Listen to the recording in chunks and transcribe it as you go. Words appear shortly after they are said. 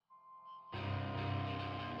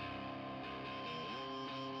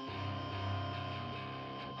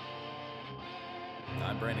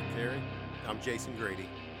I'm Brandon Carey. I'm Jason Grady.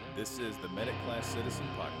 This is the Medic Class Citizen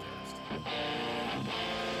Podcast.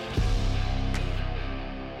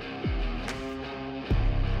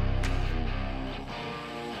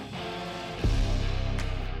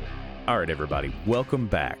 All right, everybody, welcome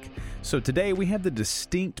back. So today we have the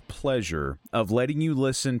distinct pleasure of letting you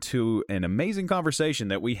listen to an amazing conversation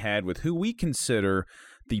that we had with who we consider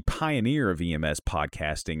the pioneer of EMS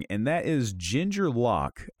podcasting, and that is Ginger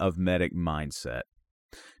Locke of Medic Mindset.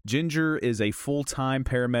 Ginger is a full-time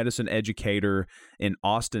paramedicine educator in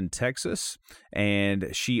Austin, Texas, and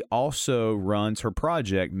she also runs her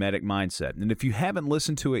project, Medic Mindset. And if you haven't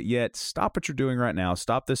listened to it yet, stop what you're doing right now.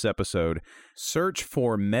 Stop this episode. Search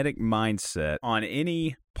for Medic Mindset on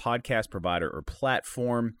any podcast provider or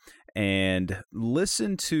platform and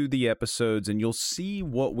listen to the episodes, and you'll see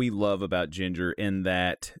what we love about Ginger in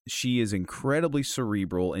that she is incredibly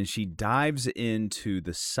cerebral and she dives into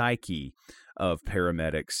the psyche of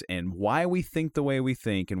paramedics and why we think the way we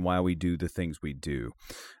think and why we do the things we do.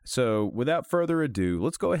 So without further ado,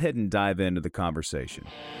 let's go ahead and dive into the conversation.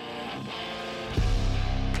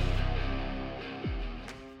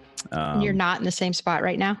 You're not in the same spot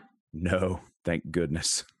right now? No, thank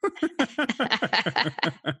goodness.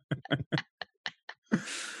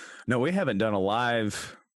 No, we haven't done a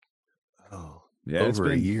live. Oh, yeah,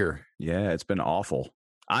 over a year. Yeah, it's been awful.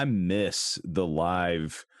 I miss the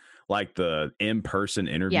live, like the in-person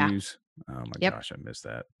interviews. Yeah. Oh my gosh, I miss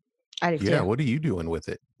that. I do too. Yeah, what are you doing with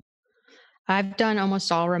it? I've done almost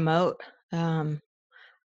all remote. It's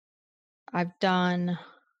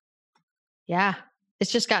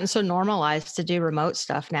just gotten so normalized to do remote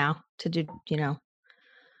stuff now, to do, Yeah.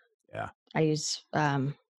 I use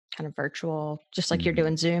kind of virtual, just like you're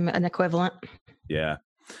doing Zoom, an equivalent. Yeah.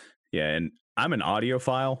 Yeah. And I'm an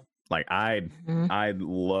audiophile. Like I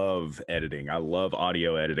love editing. I love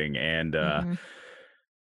audio editing, and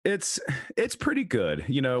it's pretty good.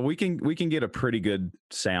 You know, we can get a pretty good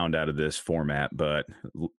sound out of this format, but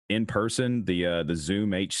in person, the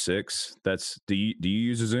Zoom H6, do you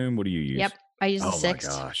use a Zoom? What do you use? Yep. I use the 6. Oh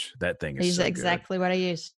my gosh, that thing is I use so exactly good. what I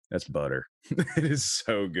use. That's butter. It is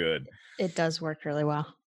so good. It does work really well.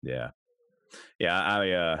 Yeah.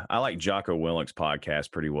 Yeah, I like Jocko Willink's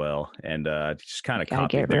podcast pretty well, and just kind of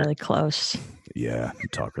get really close. Yeah,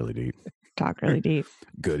 talk really deep. Talk really deep.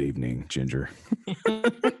 Good evening, Ginger.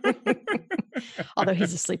 Although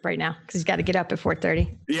he's asleep right now because he's got to get up at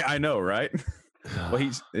 4:30. Yeah, I know, right?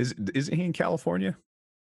 Well, isn't he in California,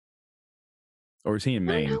 or is he in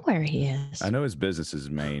Maine? I don't know where he is. I know his business is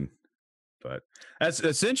Maine. But that's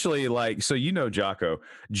essentially like, so you know Jocko.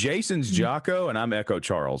 Jason's Jocko and I'm Echo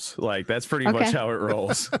Charles. Like, that's pretty much how it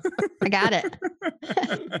rolls. I got it.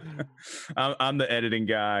 I'm the editing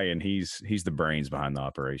guy, and he's the brains behind the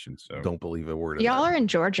operation. So don't believe a word of Y'all that. are in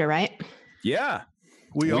Georgia, right? Yeah.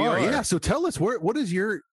 We are. Yeah. So tell us, what is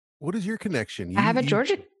your connection? I have a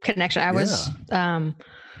Georgia connection. I was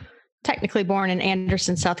technically born in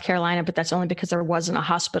Anderson, South Carolina, but that's only because there wasn't a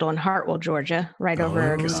hospital in Hartwell, Georgia, right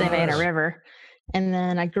over the Savannah River. And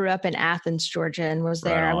then I grew up in Athens, Georgia, and was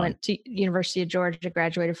there. I went to University of Georgia,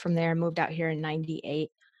 graduated from there, and moved out here in 98.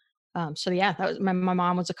 So yeah, that was my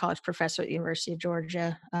mom was a college professor at the University of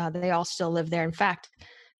Georgia. They all still live there. In fact,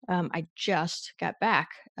 I just got back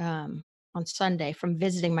on Sunday from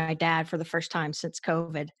visiting my dad for the first time since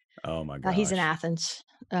COVID. Oh my gosh. He's in Athens.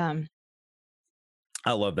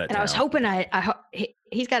 I love that. And I was hoping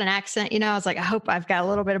he's got an accent, I was like, I hope I've got a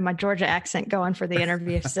little bit of my Georgia accent going for the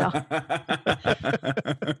interview still.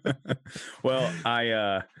 Well,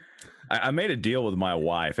 I made a deal with my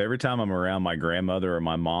wife. Every time I'm around my grandmother or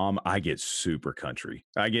my mom, I get super country.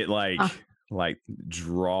 I get bad.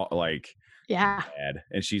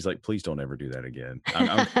 And she's like, please don't ever do that again.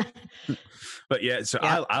 But yeah, so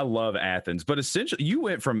yeah. I love Athens, but essentially you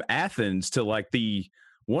went from Athens to like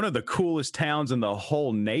one of the coolest towns in the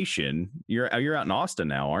whole nation. You're out in Austin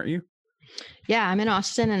now, aren't you? Yeah, I'm in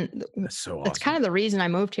Austin, and that's so awesome. That's kind of the reason I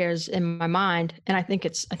moved here is in my mind, and I think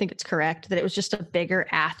it's correct that it was just a bigger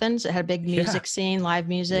Athens. It had a big music scene, live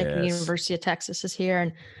music. Yes. The University of Texas is here,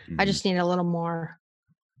 and I just need a little more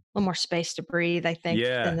space to breathe, I think,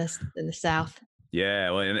 in the South.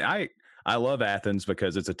 Yeah, well, and I love Athens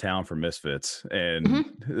because it's a town for misfits, and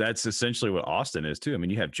that's essentially what Austin is too. I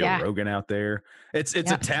mean, you have Joe Rogan out there. It's a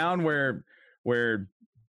town where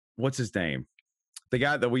what's his name? The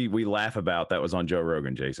guy that we laugh about that was on Joe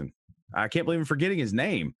Rogan, Jason. I can't believe I'm forgetting his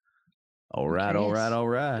name. All right. Oh,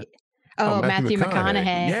 Matthew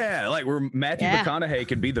McConaughey. Yeah, like where Matthew McConaughey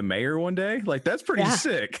could be the mayor one day. Like, that's pretty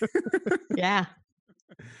sick. Yeah.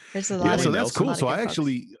 There's a lot. So that's cool. So I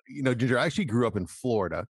actually, Ginger, I actually grew up in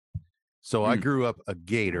Florida. So I grew up a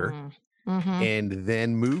Gator. and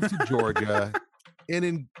then moved to Georgia. And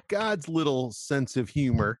in God's little sense of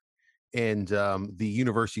humor and the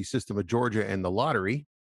university system of Georgia and the lottery,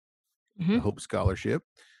 the Hope Scholarship,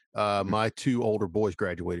 my two older boys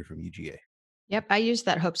graduated from UGA. Yep, I used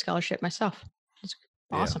that Hope Scholarship myself. It's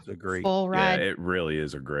awesome. It's a great full ride. Yeah, it really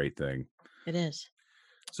is a great thing. It is.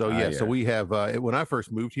 So so we have. When I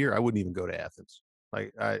first moved here, I wouldn't even go to Athens.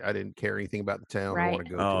 Like I didn't care anything about the town. I want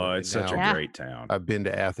to go. Oh, to it's such a great town. I've been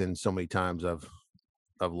to Athens so many times. I've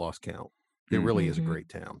lost count. It really is a great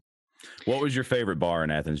town. What was your favorite bar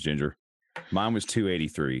in Athens, Ginger? Mine was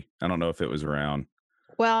 283. I don't know if it was around.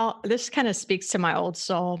 Well, this kind of speaks to my old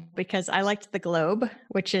soul because I liked the Globe,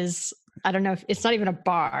 which is, I don't know if it's not even a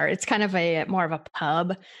bar. It's kind of more of a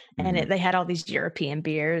pub, and they had all these European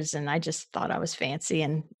beers, and I just thought I was fancy.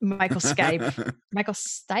 And Michael Stipe,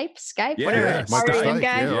 whatever, REM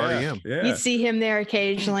guy. Yeah. You'd see him there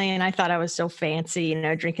occasionally, and I thought I was so fancy,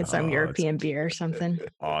 drinking some European beer or something.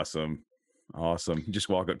 Awesome. Just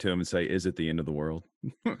walk up to him and say, "Is it the end of the world?"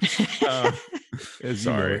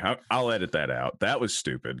 Sorry, I'll edit that out. That was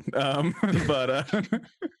stupid. But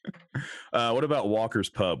what about Walker's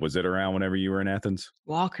Pub? Was it around whenever you were in Athens?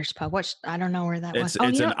 Walker's Pub. I don't know where that was.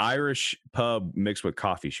 It's an Irish pub mixed with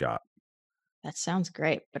coffee shop. That sounds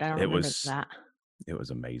great, but I don't remember that. It was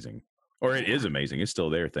amazing, or it is amazing. It's still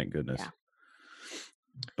there, thank goodness. Yeah.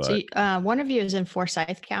 But so one of you is in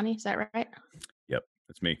Forsyth County, is that right? Yep,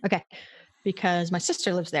 that's me. Okay. Because my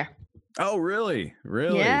sister lives there. Oh, really?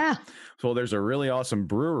 Yeah. So there's a really awesome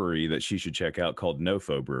brewery that she should check out called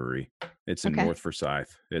Nofo Brewery. It's in North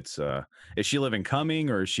Forsyth. It's is she live in Cumming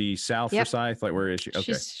or is she South Forsyth? Like where is she?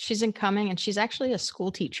 Okay. She's in Cumming, and she's actually a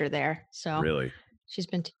school teacher there. So really, she's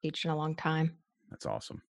been teaching a long time. That's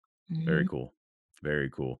awesome. Very cool. Very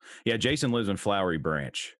cool. Yeah, Jason lives in Flowery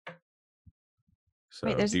Branch. So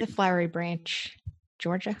wait, there's the Flowery Branch,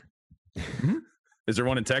 Georgia. Is there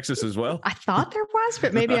one in Texas as well? I thought there was,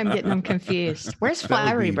 but maybe I'm getting them confused. Where's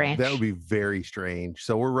Flowery Branch? That would be very strange.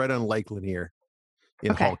 So we're right on Lakeland here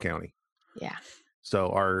in Hall County. Yeah.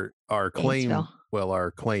 So our claim,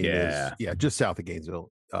 our claim is just south of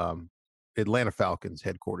Gainesville. Atlanta Falcons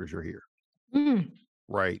headquarters are here.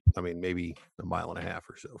 Right. I mean, maybe a mile and a half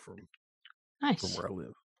or so from where I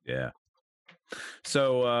live. Yeah.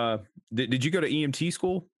 So did you go to EMT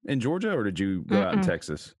school in Georgia, or did you go out in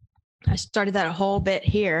Texas? I started that a whole bit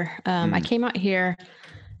here. I came out here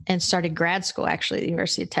and started grad school actually at the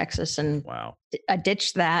University of Texas. And I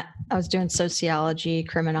ditched that. I was doing sociology,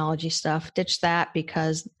 criminology stuff. Ditched that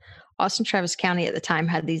because Austin Travis County at the time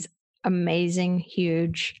had these amazing,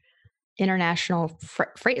 huge international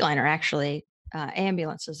Freightliner actually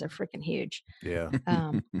ambulances. They're freaking huge. Yeah.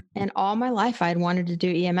 And all my life I had wanted to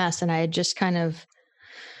do EMS, and I had just kind of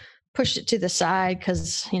pushed it to the side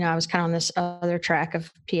because, I was kind of on this other track of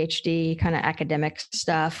PhD kind of academic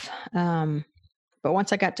stuff. But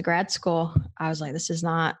once I got to grad school, I was like, this is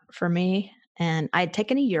not for me. And I had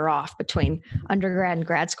taken a year off between undergrad and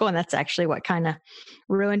grad school. And that's actually what kind of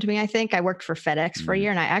ruined me, I think. I worked for FedEx for a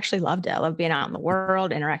year, and I actually loved it. I love being out in the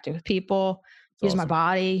world, interacting with people, using my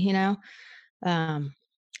body,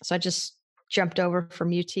 So I just jumped over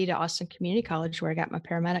from UT to Austin Community College where I got my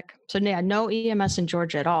paramedic. So no EMS in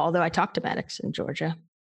Georgia at all, although I talked to medics in Georgia.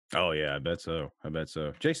 Oh yeah, I bet so.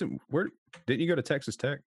 Jason, where didn't you go to Texas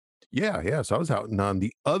Tech? Yeah. So I was out on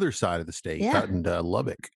the other side of the state, out in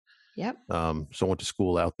Lubbock. Yep. So I went to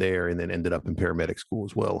school out there and then ended up in paramedic school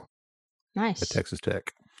as well. Nice. At Texas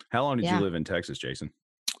Tech. How long did you live in Texas, Jason?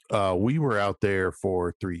 We were out there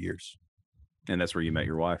for 3 years. And that's where you met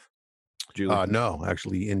your wife? Julie? No,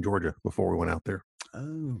 actually in Georgia before we went out there.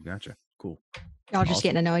 Oh, gotcha. Cool. Y'all just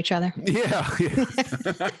getting to know each other. Yeah.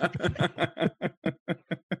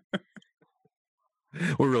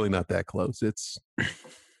 We're really not that close. It's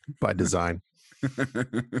by design.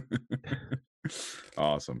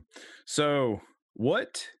 Awesome. So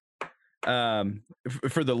what,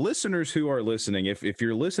 for the listeners who are listening, if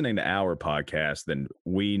you're listening to our podcast, then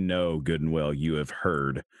we know good and well you have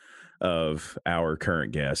heard of our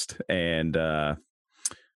current guest, and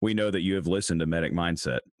we know that you have listened to Medic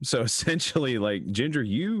Mindset. So essentially, like, Ginger,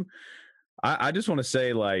 I just want to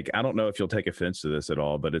say, like, I don't know if you'll take offense to this at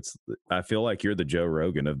all, but I feel like you're the Joe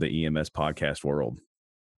Rogan of the EMS podcast world.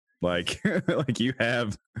 Like, like you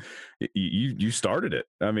started it.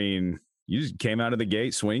 I mean, you just came out of the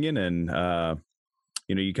gate swinging, and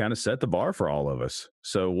you kind of set the bar for all of us.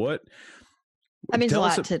 So That means a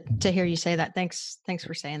lot to hear you say that. Thanks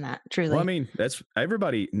for saying that. Truly. Well, I mean, that's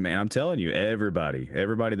everybody, man. I'm telling you,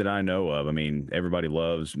 everybody that I know of. I mean, everybody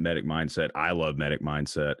loves Medic Mindset. I love Medic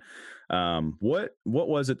Mindset. What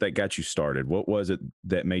was it that got you started? What was it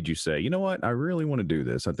that made you say, you know what, I really want to do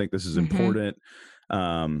this? I think this is important.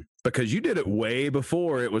 Because you did it way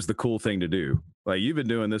before it was the cool thing to do. Like, you've been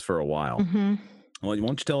doing this for a while. Well, why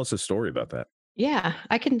don't you tell us a story about that? Yeah,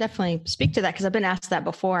 I can definitely speak to that because I've been asked that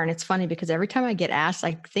before. And it's funny because every time I get asked,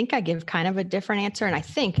 I think I give kind of a different answer. And I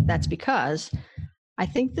think that's because I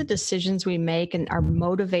think the decisions we make and our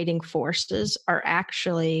motivating forces are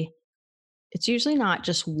actually, it's usually not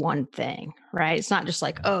just one thing, right? It's not just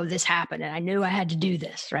like, oh, this happened and I knew I had to do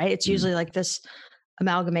this, right? It's usually like this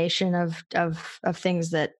amalgamation of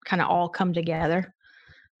things that kind of all come together.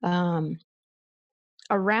 Around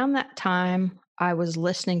that time, I was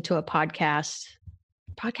listening to a podcast.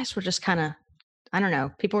 Podcasts were just kind of, I don't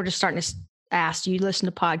know, people were just starting to ask, you listen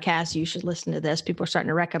to podcasts, you should listen to this. People were starting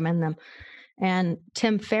to recommend them. And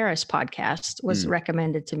Tim Ferriss podcast was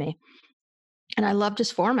recommended to me. And I loved his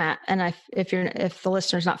format. And if the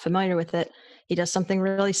listener's not familiar with it, he does something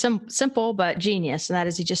really simple, but genius. And that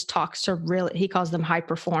is he just talks to he calls them high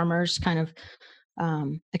performers, kind of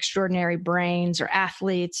extraordinary brains or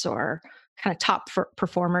athletes or kind of top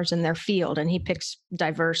performers in their field. And he picks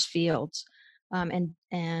diverse fields.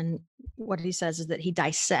 And what he says is that he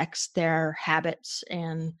dissects their habits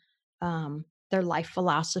and their life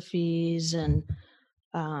philosophies and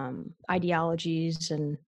ideologies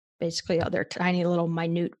and basically other tiny little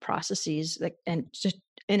minute processes and just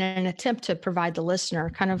in an attempt to provide the listener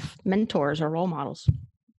kind of mentors or role models.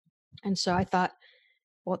 And so I thought,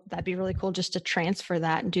 well, that'd be really cool just to transfer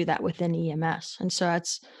that and do that within EMS. And so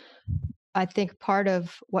I think part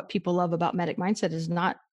of what people love about Medic Mindset is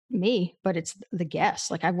not me, but it's the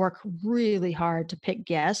guests. Like, I work really hard to pick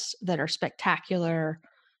guests that are spectacular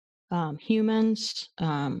humans,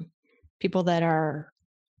 people that are,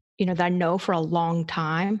 that I know for a long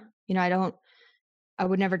time. I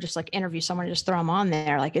would never just like interview someone and just throw them on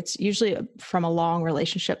there. Like, it's usually from a long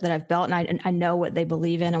relationship that I've built, and I know what they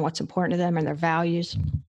believe in and what's important to them and their values.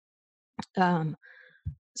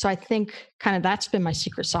 So I think kind of that's been my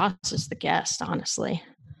secret sauce is the guest, honestly.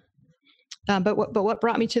 But what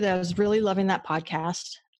brought me to that, I was really loving that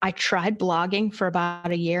podcast. I tried blogging for about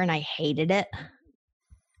a year and I hated it.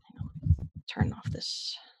 Turn off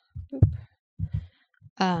this.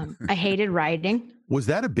 I hated writing. Was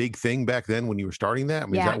that a big thing back then when you were starting that? I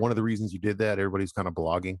mean, Yeah. Is that one of the reasons you did that? Everybody's kind of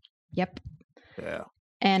blogging. Yep. Yeah.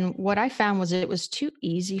 And what I found was it was too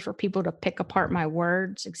easy for people to pick apart my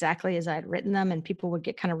words exactly as I had written them, and people would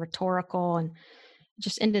get kind of rhetorical, and it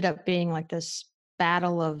just ended up being like this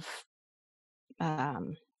battle of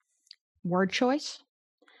word choice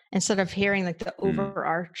instead of hearing like the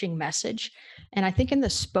overarching message. And I think in the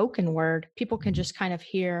spoken word, people can just kind of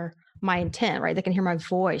hear my intent, right? They can hear my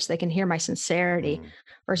voice, they can hear my sincerity.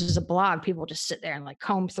 Versus a blog, people just sit there and like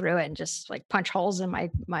comb through it and just like punch holes in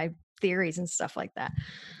my theories and stuff like that.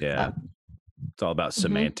 Yeah. It's all about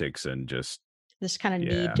semantics and just this kind of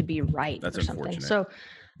need to be right. That's or something. So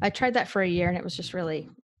I tried that for a year and it was just really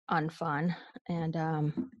unfun. And I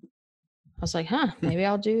was like, maybe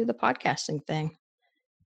I'll do the podcasting thing.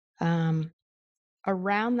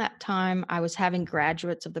 Around that time, I was having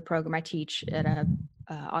graduates of the program I teach at a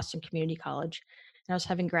Austin Community College. And I was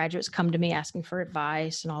having graduates come to me asking for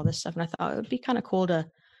advice and all this stuff. And I thought it would be kind of cool to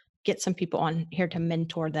get some people on here to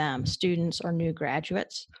mentor them, students or new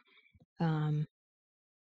graduates. And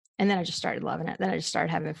then I just started loving it. Then I just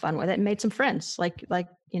started having fun with it and made some friends. Like,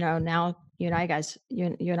 now you and I guys,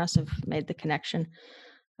 you and us have made the connection.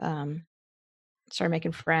 Started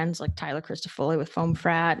making friends like Tyler Christofoli with Foam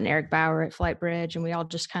Frat and Eric Bauer at Flight Bridge. And we all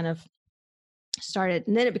just kind of started.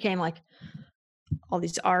 And then it became like all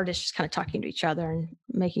these artists just kind of talking to each other and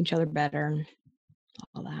making each other better and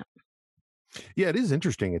all that. Yeah, it is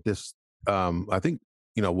interesting at this. I think,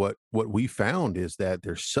 what we found is that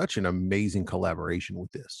there's such an amazing collaboration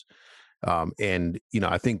with this. And,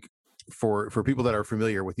 I think for people that are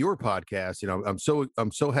familiar with your podcast,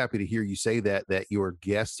 I'm so happy to hear you say that your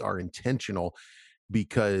guests are intentional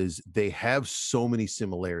because they have so many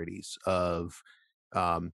similarities of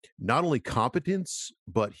not only competence,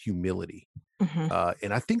 but humility.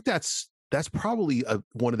 And I think that's probably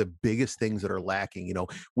one of the biggest things that are lacking.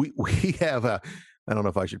 We have I don't know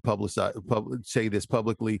if I should say this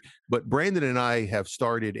publicly, but Brandon and I have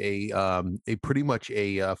started a pretty much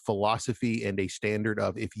a philosophy and a standard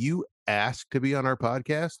of, if you ask to be on our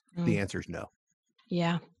podcast, the answer is no.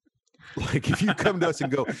 Yeah. Like, if you come to us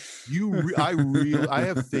and go, I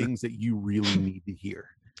have things that you really need to hear.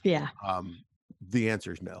 Yeah. the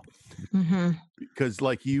answer is no. Mm-hmm. Because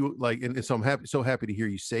and so I'm so happy to hear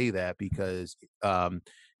you say that, because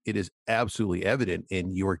it is absolutely evident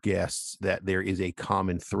in your guests that there is a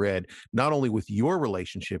common thread, not only with your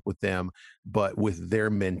relationship with them, but with their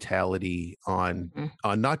mentality on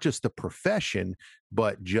not just the profession,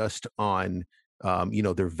 but just on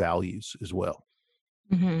their values as well.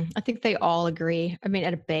 Mm-hmm. I think they all agree. I mean,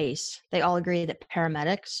 at a base, they all agree that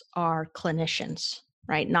paramedics are clinicians,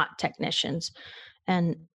 right? Not technicians.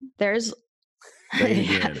 And there's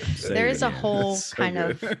there is a whole so kind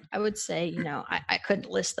good. Of, I would say, I couldn't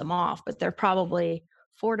list them off, but there are probably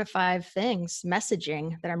 4 to 5 things,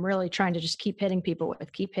 messaging, that I'm really trying to just keep hitting people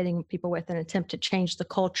with an attempt to change the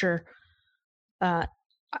culture. I'm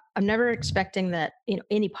never expecting that,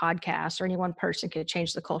 any podcast or any one person could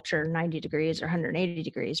change the culture 90 degrees or 180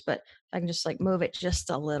 degrees, but if I can just move it just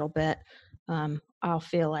a little bit, I'll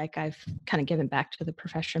feel like I've kind of given back to the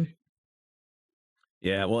profession.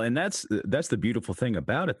 Yeah, well, and that's the beautiful thing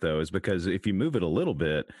about it, though, is because if you move it a little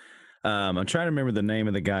bit, I'm trying to remember the name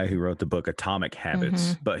of the guy who wrote the book Atomic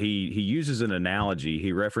Habits, but he uses an analogy.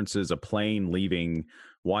 He references a plane leaving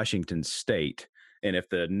Washington State, and if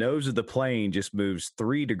the nose of the plane just moves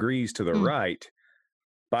 3 degrees to the right,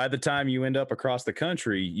 by the time you end up across the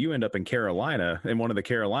country, you end up in one of the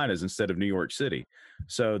Carolinas instead of New York City.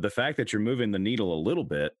 So the fact that you're moving the needle a little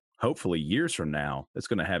bit, hopefully years from now, it's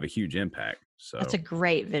going to have a huge impact. So that's a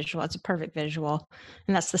great visual. It's a perfect visual.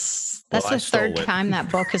 And that's the third time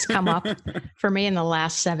that book has come up for me in the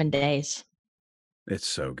last 7 days. It's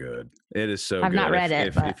so good. It is so good. I've not read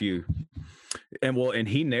it. If you, and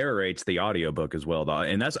he narrates the audiobook as well.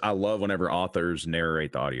 And I love whenever authors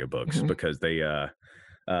narrate the audiobooks because they,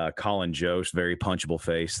 Colin Jost, very punchable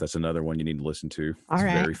face. That's another one you need to listen to. It's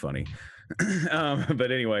very funny.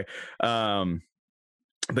 But anyway,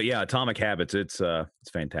 but yeah, Atomic Habits. It's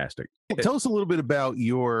fantastic. Tell us a little bit about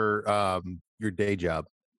your day job.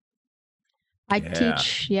 I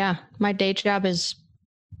teach. Yeah, my day job is.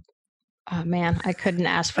 Oh man, I couldn't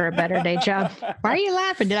ask for a better day job. Why are you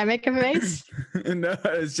laughing? Did I make a face? No,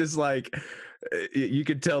 it's just you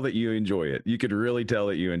could tell that you enjoy it. You could really tell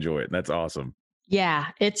that you enjoy it. And that's awesome. Yeah,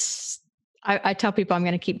 I tell people I'm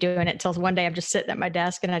going to keep doing it until one day I'm just sitting at my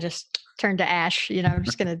desk and I just turn to ash. I'm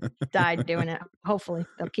just going to die doing it. Hopefully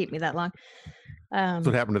they'll keep me that long. That's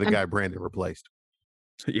what happened to the guy Brandon replaced.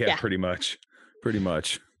 Yeah, pretty much.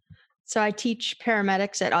 So I teach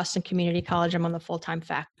paramedics at Austin Community College. I'm on the full-time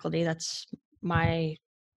faculty. That's my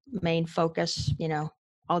main focus,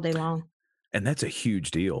 all day long. And that's a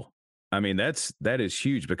huge deal. I mean, that is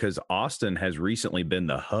huge because Austin has recently been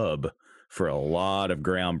the hub for a lot of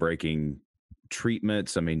groundbreaking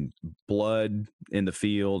treatments. I mean, blood in the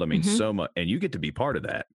field. I mean, so much, and you get to be part of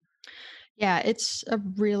that. Yeah, it's a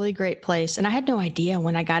really great place. And I had no idea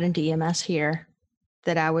when I got into EMS here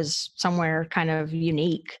that I was somewhere kind of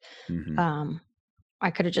unique. I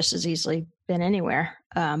could have just as easily been anywhere.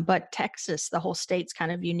 But Texas, the whole state's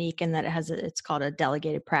kind of unique in that it's called a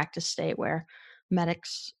delegated practice state where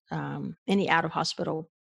medics, any out-of-hospital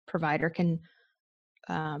provider can,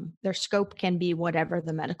 their scope can be whatever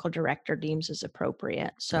the medical director deems is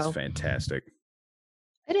appropriate. So that's fantastic.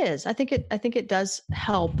 It is. I think it does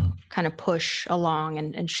help kind of push along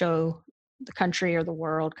and show the country or the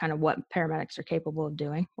world kind of what paramedics are capable of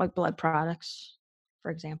doing, like blood products, for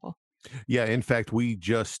example. Yeah. In fact, we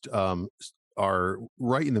just are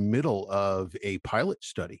right in the middle of a pilot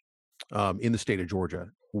study in the state of Georgia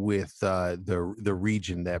with the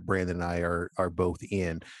region that Brandon and I are both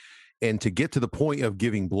in. And to get to the point of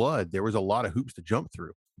giving blood, there was a lot of hoops to jump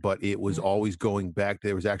through, but it was always going back.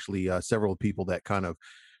 There was actually several people that kind of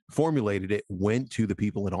formulated it, went to the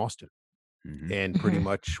people in Austin and pretty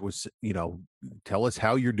much was, tell us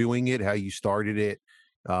how you're doing it, how you started it.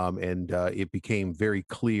 And it became very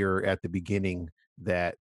clear at the beginning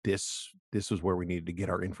that this was where we needed to get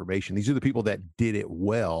our information. These are the people that did it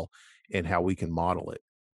well and how we can model it.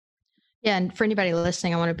 Yeah. And for anybody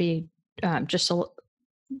listening, I want to be just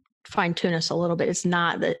fine tune us a little bit. It's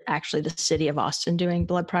not actually the city of Austin doing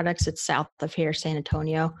blood products. It's south of here, San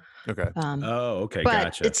Antonio. Okay. Okay. But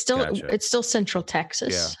gotcha. it's still Central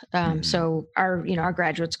Texas. Yeah. So our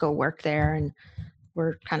graduates go work there and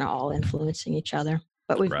we're kind of all influencing each other.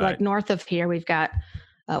 But we've like north of here, we've got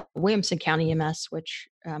Williamson County EMS, which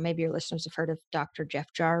maybe your listeners have heard of Dr.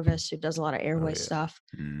 Jeff Jarvis, who does a lot of airway stuff.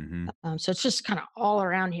 So it's just kind of all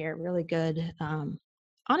around here, really good.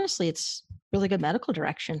 Honestly, it's really good medical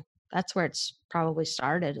direction. That's where it's probably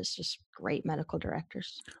started. It's just great medical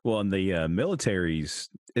directors. Well, and the military's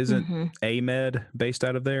isn't AMED based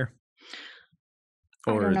out of there?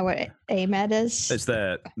 Or, I don't know what AMED is. It's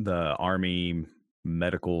the Army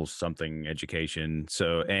medical something education.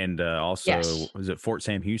 So, and also, Yes. was it Fort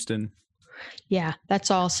Sam Houston? Yeah, that's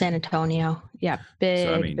all San Antonio. Yeah, big,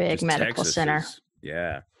 So, I mean, big just medical Texas center.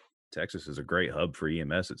 Texas is a great hub for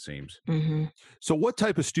EMS, it seems. Mm-hmm. So, what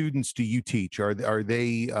type of students do you teach? Are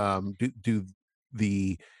they do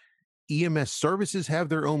the EMS services have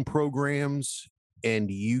their own programs, and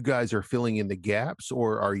you guys are filling in the gaps,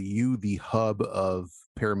 or are you the hub of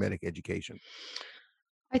paramedic education?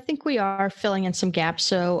 I think we are filling in some gaps.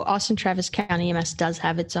 So Austin Travis County EMS does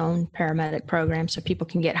have its own paramedic program, so people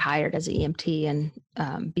can get hired as an EMT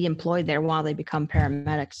and be employed there while they become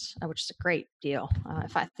paramedics, which is a great deal.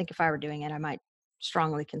 If I were doing it, I might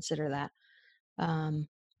strongly consider that.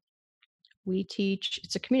 We teach,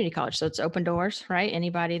 it's a community college, so it's open doors, right?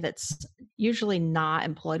 Anybody that's usually not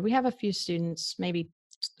employed. We have a few students, maybe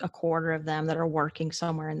a quarter of them that are working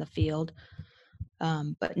somewhere in the field.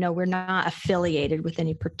 But no, we're not affiliated with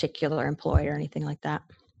any particular employer or anything like that.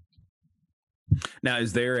 Now,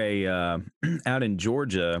 is there a out in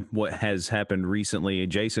Georgia? What has happened recently,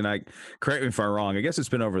 Jason? Correct me if I'm wrong. I guess it's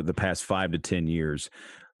been over the past 5 to 10 years.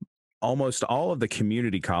 Almost all of the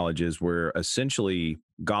community colleges were essentially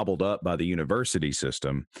gobbled up by the university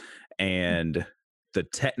system, and the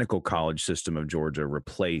technical college system of Georgia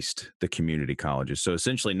replaced the community colleges. So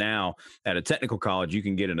essentially now at a technical college, you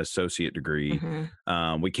can get an associate degree.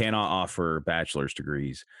 Mm-hmm. We cannot offer bachelor's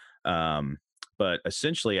degrees. But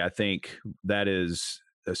essentially, I think that is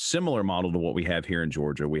a similar model to what we have here in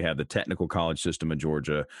Georgia. We have the technical college system in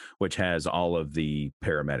Georgia, which has all of the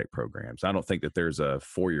paramedic programs. I don't think that there's a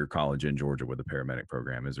 4-year college in Georgia with a paramedic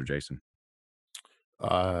program. Is there, Jason?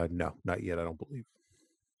 No, not yet. I don't believe.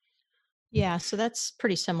 Yeah, so that's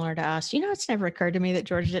pretty similar to us. It's never occurred to me that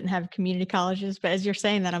Georgia didn't have community colleges, but as you're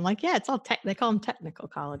saying that, I'm like, yeah, it's all they call them technical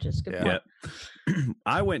colleges. Good point. Yeah.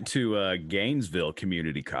 I went to Gainesville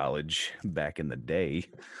Community College back in the day.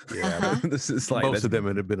 Yeah, this is like most of them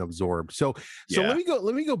have been absorbed. So let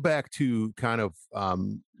me go back to kind of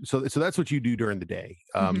so that's what you do during the day.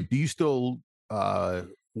 Do you still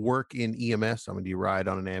work in EMS? I mean, do you ride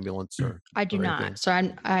on an ambulance or? I do or not. anything? So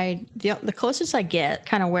the closest I get,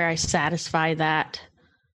 kind of where I satisfy that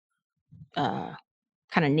kind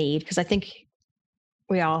of need, because I think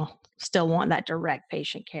we all still want that direct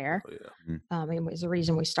patient care. Oh, yeah. It was the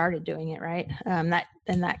reason we started doing it, right?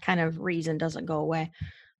 That kind of reason doesn't go away.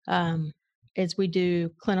 Is we do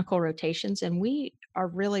clinical rotations, and we are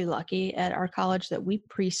really lucky at our college that we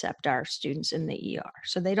precept our students in the ER.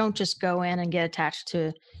 So they don't just go in and get attached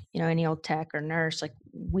to, any old tech or nurse. Like,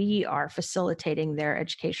 we are facilitating their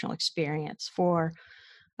educational experience for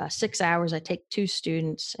 6 hours. I take 2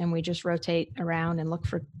 students and we just rotate around and look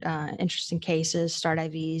for interesting cases, start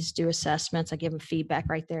IVs, do assessments. I give them feedback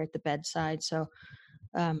right there at the bedside. So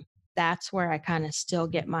that's where I kind of still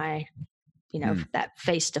get my, that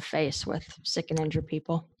face-to-face with sick and injured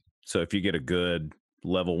people. So if you get a good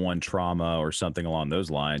level 1 trauma or something along those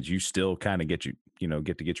lines, you still kind of get to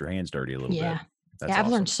get your hands dirty a little bit. That's I've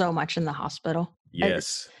awesome. learned so much in the hospital.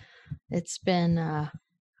 Yes. It's been,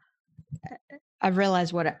 I've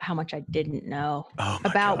realized how much I didn't know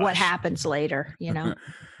about what happens later,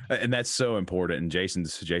 And that's so important. And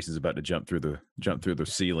Jason's about to jump through the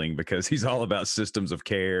ceiling because he's all about systems of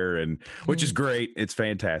care, and which is great. It's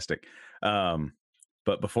fantastic.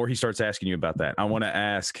 But before he starts asking you about that, I want to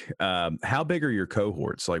ask, how big are your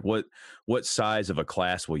cohorts? Like what size of a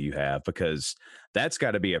class will you have? Because that's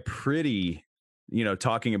got to be a pretty,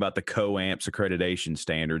 talking about the COAMPS accreditation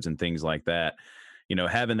standards and things like that,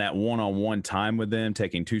 having that one-on-one time with them,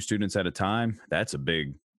 taking 2 students at a time, that's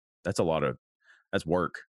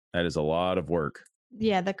work. That is a lot of work.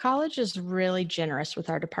 Yeah, the college is really generous with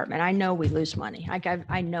our department. I know we lose money.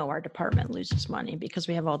 I know our department loses money because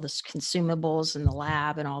we have all this consumables in the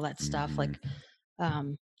lab and all that stuff. Like,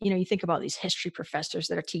 you think about these history professors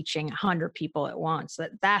that are teaching 100 people at once.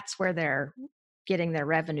 That's where they're getting their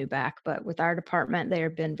revenue back. But with our department, they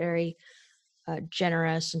have been very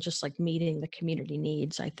generous and just like meeting the community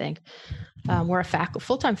needs. I think we're a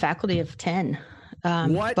full-time faculty of 10.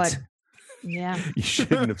 What? But yeah, you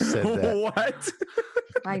shouldn't have said that. What?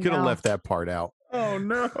 You could have left that part out. Oh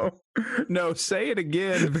no, say it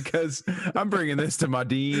again, because I'm bringing this to my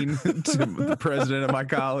dean, to the president of my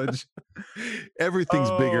college. Everything's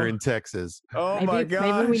bigger in Texas. Oh my gosh.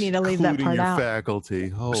 Maybe we need to leave that part your out.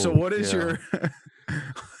 Faculty. Oh, so what is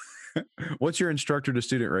what's your instructor to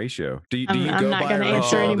student ratio? Do you I'm go not by going to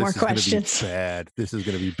answer any more questions. This is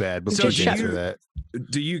going to be bad. But so you answer that.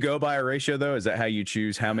 Do you go by a ratio though? Is that how you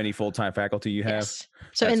choose how many full-time faculty you have? Yes.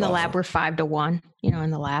 So in the lab, we're 5 to 1, in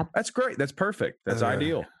the lab. That's great. That's perfect. That's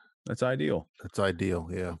ideal. That's ideal. That's ideal.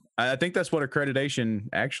 Yeah. I think that's what accreditation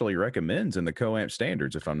actually recommends in the COAMP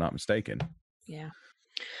standards, if I'm not mistaken. Yeah.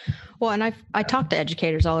 Well, and I talk to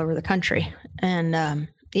educators all over the country, and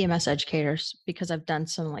EMS educators, because I've done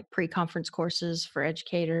some like pre-conference courses for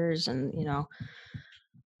educators, and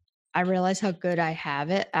I realize how good I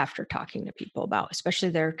have it after talking to people about, especially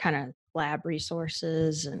their kind of lab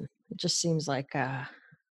resources, and it just seems like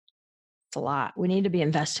it's a lot. We need to be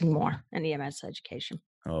investing more in EMS education.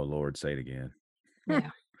 Oh Lord, say it again.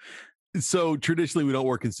 Yeah. So traditionally we don't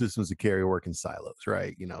work in systems of care, we work in silos,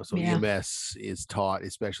 right? So Yeah. EMS is taught,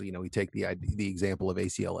 especially, we take the example of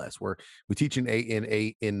ACLS, where we teach in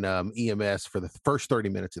EMS for the first 30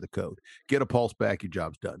 minutes of the code, get a pulse back, your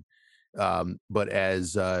job's done. But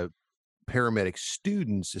as paramedic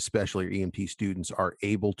students, especially or EMT students, are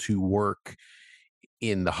able to work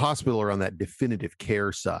in the hospital or on that definitive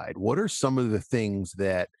care side, what are some of the things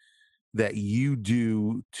that you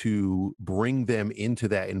do to bring them into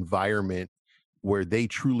that environment where they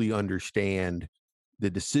truly understand the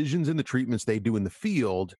decisions and the treatments they do in the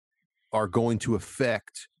field are going to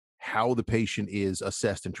affect how the patient is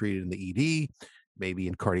assessed and treated in the ED, maybe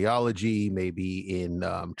in cardiology, maybe in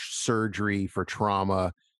surgery for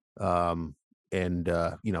trauma, and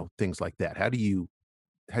things like that. How do you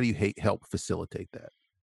help facilitate that?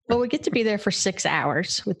 Well, we get to be there for 6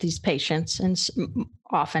 hours with these patients, and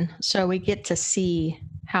often, so we get to see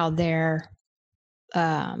how their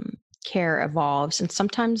care evolves. And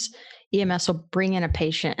sometimes EMS will bring in a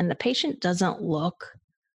patient, and the patient doesn't look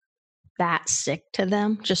that sick to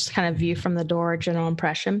them, just kind of view from the door, general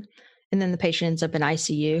impression. And then the patient ends up in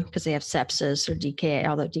ICU because they have sepsis or DKA,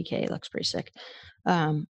 although DKA looks pretty sick.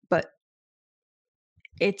 But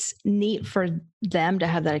it's neat for them to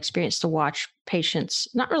have that experience, to watch patients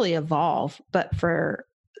not really evolve, but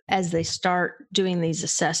as they start doing these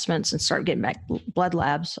assessments and start getting back blood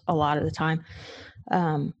labs a lot of the time,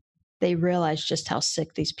 they realize just how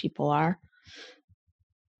sick these people are.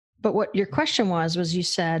 But what your question was you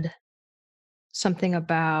said something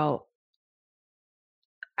about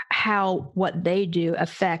how what they do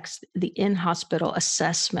affects the in-hospital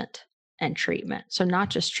assessment and treatment. So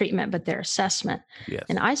not just treatment, but their assessment. Yes.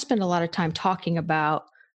 And I spend a lot of time talking about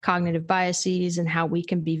cognitive biases and how we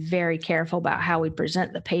can be very careful about how we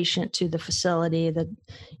present the patient to the facility, the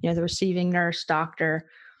receiving nurse, doctor,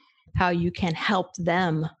 how you can help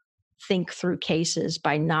them think through cases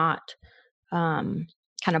by not kind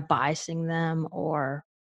of biasing them, or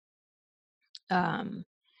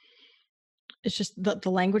it's just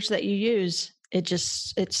the language that you use.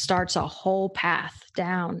 It starts a whole path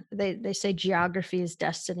down. They say geography is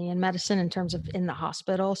destiny in medicine in terms of in the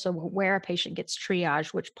hospital. So where a patient gets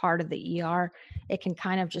triaged, which part of the ER, it can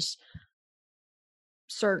kind of just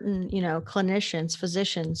certain, clinicians,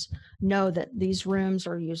 physicians know that these rooms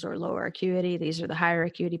are usually lower acuity. These are the higher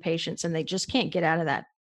acuity patients, and they just can't get out of that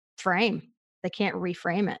frame. They can't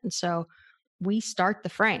reframe it. And so we start the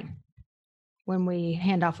frame when we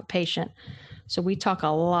hand off a patient. So we talk a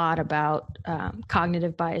lot about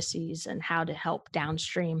cognitive biases and how to help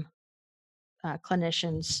downstream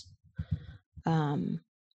clinicians come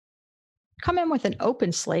in with an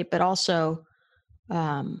open slate, but also,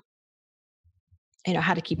 how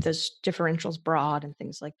to keep those differentials broad and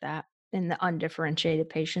things like that in the undifferentiated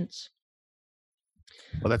patients.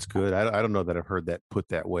 Well, that's good. I don't know that I've heard that put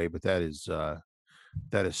that way, but that is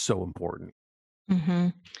so important. Mm-hmm.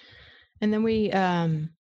 And then we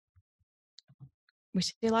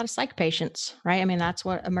see a lot of psych patients, right? I mean, that's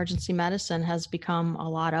what emergency medicine has become a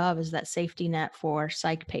lot of, is that safety net for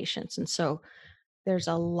psych patients. And so there's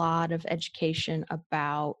a lot of education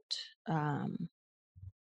about,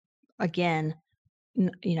 again,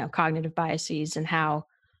 cognitive biases and how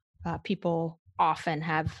people often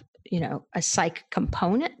have, a psych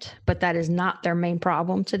component, but that is not their main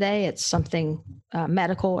problem today. It's something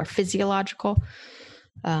medical or physiological.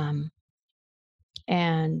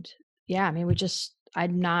 And yeah, I mean,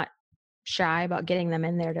 I'm not shy about getting them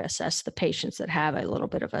in there to assess the patients that have a little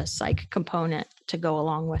bit of a psych component to go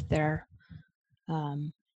along with their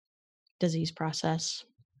disease process.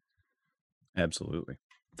 Absolutely.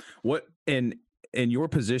 What in your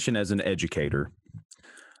position as an educator,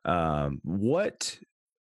 what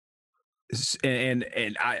and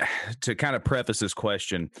I, to kind of preface this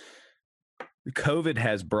question, COVID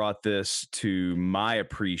has brought this to my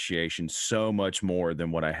appreciation so much more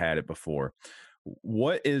than what I had it before.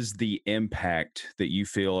 What is the impact that you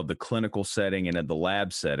feel of the clinical setting and of the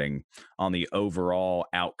lab setting on the overall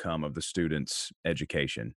outcome of the students'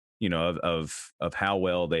 education? Of how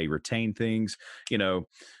well they retain things.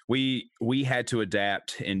 We had to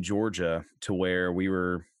adapt in Georgia to where we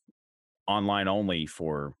were online only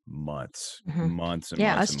for months, months and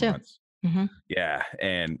Yeah, months us and too. months. Yeah,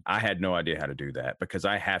 and I had no idea how to do that because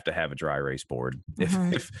I have to have a dry erase board.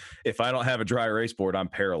 If I don't have a dry erase board, I'm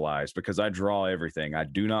paralyzed because I draw everything. I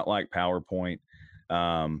do not like PowerPoint,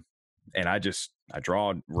 and I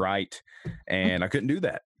draw right, and I couldn't do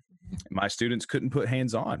that. My students couldn't put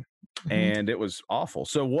hands on, and it was awful.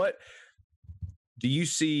 So, what do you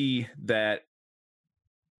see that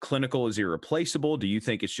clinical is irreplaceable? Do you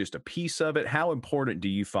think it's just a piece of it? How important do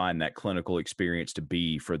you find that clinical experience to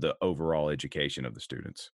be for the overall education of the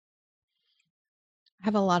students? I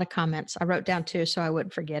have a lot of comments. I wrote down too, so I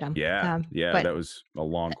wouldn't forget them. Yeah, but that was a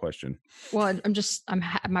long question. Well,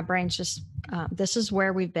 my brain's just, this is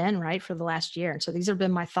where we've been, right, for the last year. And so these have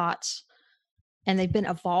been my thoughts, and they've been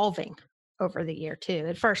evolving over the year too.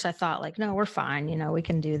 At first I thought like, no, we're fine. We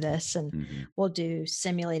can do this, and we'll do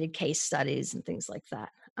simulated case studies and things like that.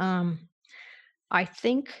 I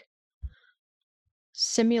think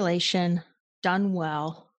simulation done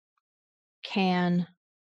well can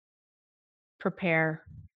prepare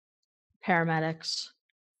paramedics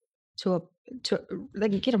they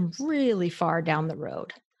can get them really far down the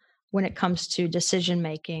road when it comes to decision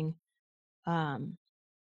making.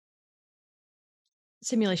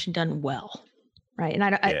 Simulation done well, right? And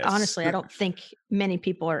I honestly, I don't think many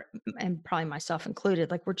people are, and probably myself included,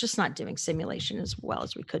 like we're just not doing simulation as well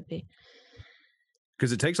as we could be.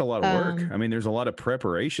 Because it takes a lot of work. I mean, there's a lot of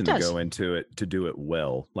preparation to go into it to do it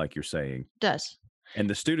well, like you're saying. It does. And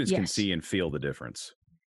the students can see and feel the difference.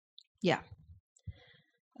 Yeah.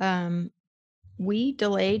 We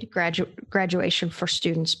delayed graduation for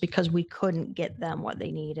students because we couldn't get them what they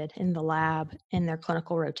needed in the lab, in their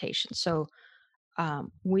clinical rotation. So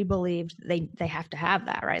we believed they have to have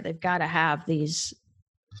that, right? They've got to have these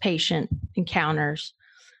patient encounters,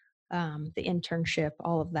 the internship,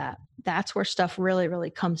 all of that. That's where stuff really, really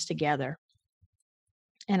comes together.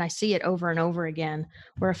 And I see it over and over again.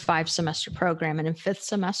 We're a 5-semester program, and in 5th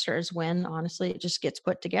semester is when, honestly, it just gets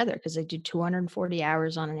put together because they do 240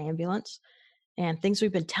 hours on an ambulance and things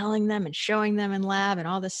we've been telling them and showing them in lab and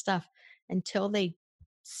all this stuff until they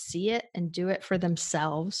see it and do it for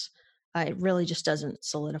themselves. It really just doesn't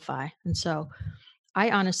solidify. And so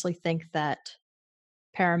I honestly think that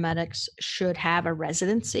paramedics should have a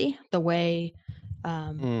residency the way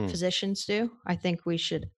physicians do. I think we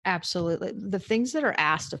should absolutely, the things that are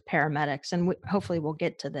asked of paramedics, and hopefully we'll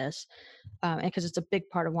get to this, because it's a big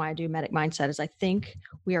part of why I do Medic Mindset, is I think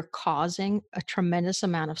we are causing a tremendous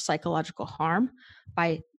amount of psychological harm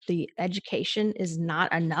by the education is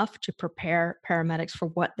not enough to prepare paramedics for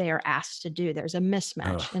what they are asked to do. There's a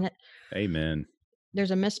mismatch in it. Amen.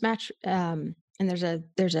 There's a mismatch. And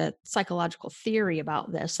there's a psychological theory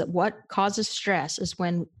about this, that what causes stress is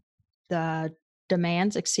when the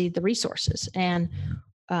demands exceed the resources. And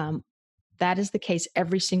that is the case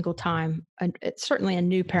every single time. And it's certainly a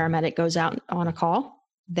new paramedic goes out on a call.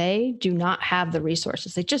 They do not have the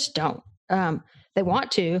resources. They just don't. They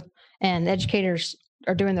want to, and educators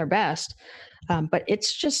are doing their best, but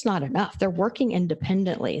it's just not enough. They're working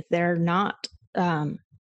independently. They're not,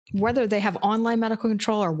 whether they have online medical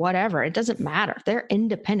control or whatever, it doesn't matter. They're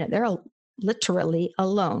independent. They're literally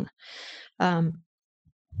alone.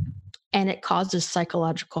 And it causes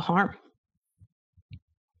psychological harm.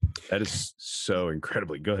 That is so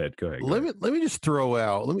incredibly. Go ahead. Let me just throw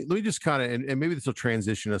out. Let me just kind of, and maybe this will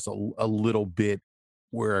transition us a little bit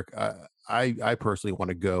where I personally want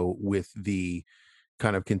to go with the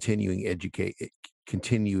kind of continued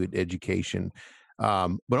education. But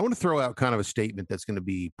I want to throw out kind of a statement that's going to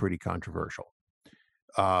be pretty controversial.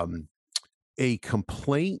 A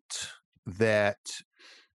complaint that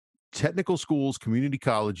technical schools, community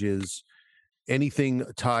colleges, anything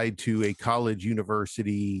tied to a college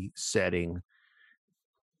university setting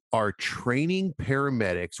are training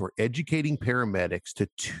paramedics or educating paramedics to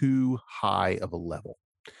too high of a level.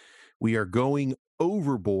 We are going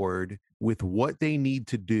overboard with what they need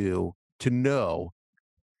to do to know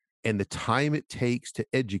and the time it takes to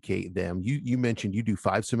educate them. You mentioned you do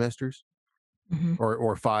 5 semesters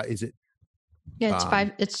or 5, is it? Yeah, it's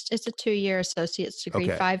 5. It's a 2-year associate's degree,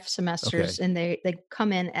 5 semesters, and they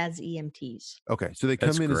come in as EMTs. Okay, so they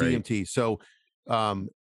come in as EMTs. So,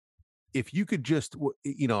 if you could just,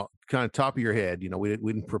 kind of top of your head, we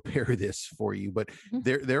didn't prepare this for you, but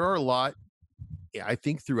there are a lot, I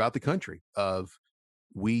think, throughout the country of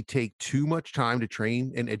we take too much time to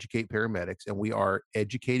train and educate paramedics, and we are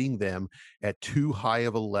educating them at too high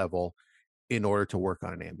of a level in order to work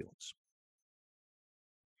on an ambulance.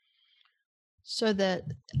 So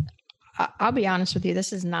I'll be honest with you,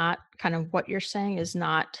 this is not kind of what you're saying is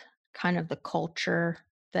not kind of the culture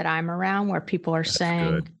that I'm around, where people are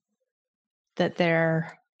saying, that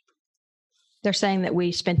they're saying that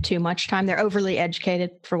we spend too much time. They're overly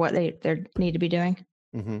educated for what they need to be doing.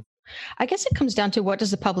 Mm-hmm. I guess it comes down to, what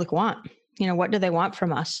does the public want? What do they want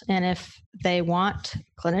from us? And if they want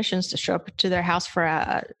clinicians to show up to their house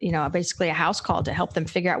for basically a house call to help them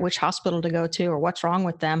figure out which hospital to go to or what's wrong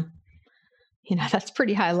with them, that's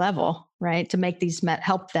pretty high level, right? To make these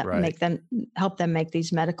help them make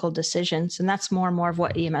these medical decisions. And that's more and more of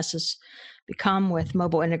what EMS has become with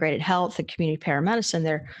mobile integrated health and community paramedicine.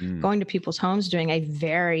 They're going to people's homes, doing a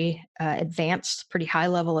very advanced, pretty high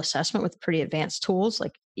level assessment with pretty advanced tools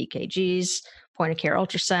like EKGs, point of care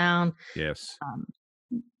ultrasound, yes,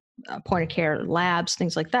 point of care labs,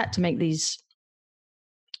 things like that, to make these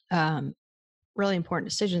really important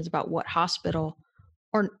decisions about what hospital,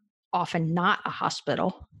 or often not a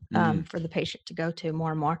hospital, for the patient to go to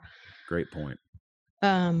more and more. Great point.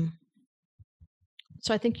 So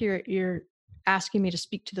I think you're asking me to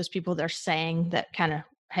speak to those people that are saying that kind of,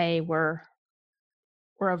 hey, we're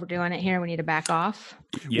overdoing it here, we need to back off.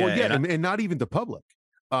 Yeah, well, yeah, and not even the public.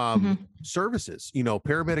 Services,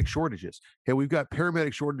 paramedic shortages. Hey, we've got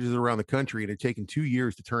paramedic shortages around the country, and it's taken 2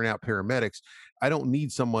 years to turn out paramedics. I don't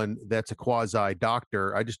need someone that's a quasi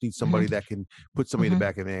doctor. I just need somebody that can put somebody in the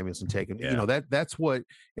back of an ambulance and take them. Yeah. That's what,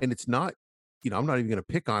 and it's not, I'm not even going to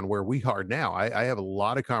pick on where we are now. I have a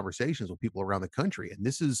lot of conversations with people around the country, and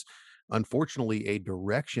this is unfortunately a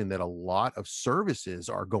direction that a lot of services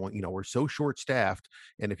are going. We're so short staffed,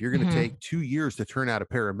 and if you're going to take 2 years to turn out a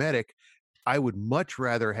paramedic, I would much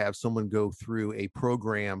rather have someone go through a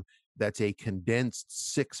program that's a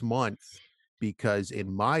condensed 6 months, because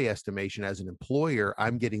in my estimation as an employer,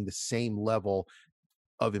 I'm getting the same level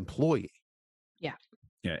of employee. Yeah.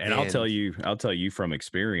 Yeah. And I'll tell you from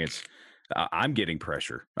experience, I'm getting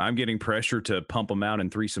pressure. I'm getting pressure to pump them out in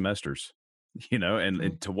 3 semesters,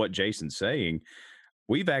 and to what Jason's saying,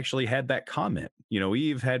 we've actually had that comment.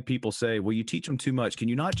 We've had people say, well, you teach them too much. Can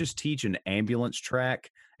you not just teach an ambulance track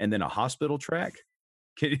and then a hospital track?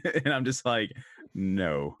 And I'm just like,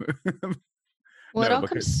 no. Well, it all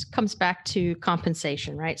comes back to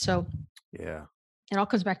compensation, right? So yeah, it all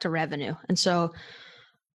comes back to revenue. And so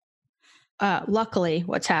luckily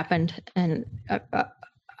what's happened, and I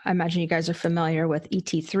imagine you guys are familiar with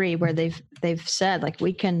ET3, where they've said, like,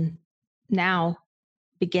 we can now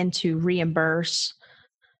begin to reimburse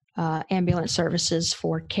ambulance services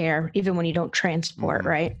for care, even when you don't transport,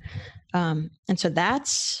 right? And so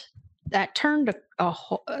that turned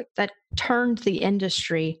turned the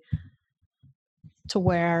industry to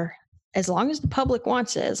where, as long as the public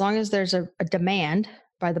wants it, as long as there's a demand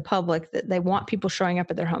by the public that they want people showing up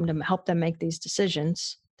at their home to help them make these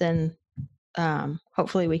decisions, then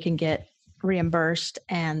hopefully we can get reimbursed,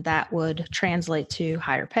 and that would translate to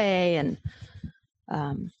higher pay and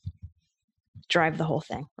drive the whole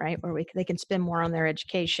thing, right? Where they can spend more on their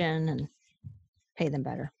education and pay them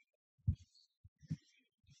better.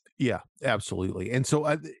 Yeah, absolutely. And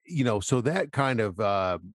so, so that kind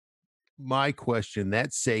of, my question,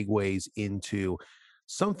 that segues into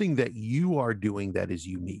something that you are doing that is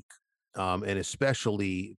unique. And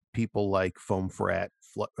especially people like Foam Frat,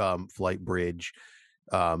 Flight Bridge.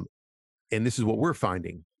 And this is what we're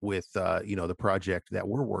finding with, the project that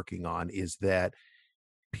we're working on, is that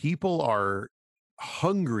people are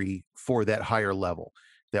hungry for that higher level,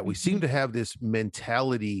 that we seem to have this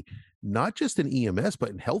mentality, not just in EMS, but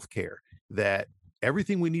in healthcare, that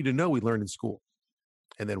everything we need to know, we learned in school.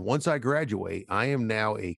 And then once I graduate, I am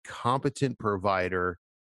now a competent provider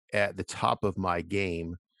at the top of my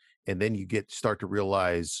game. And then you start to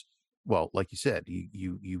realize, well, like you said,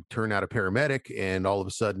 you turn out a paramedic, and all of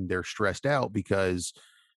a sudden they're stressed out because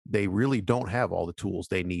they really don't have all the tools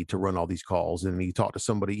they need to run all these calls. And you talk to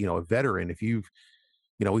somebody, a veteran, if you've,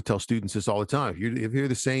 we tell students this all the time. If you're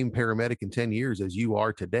the same paramedic in 10 years as you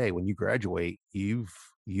are today, when you graduate, you've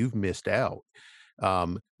missed out.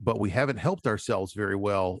 But we haven't helped ourselves very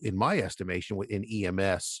well, in my estimation, in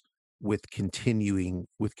EMS, with continuing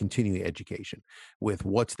education, with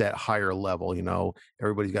what's that higher level.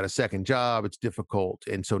 Everybody's got a second job. It's difficult.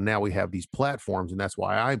 And so now we have these platforms, and that's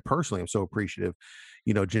why I personally am so appreciative,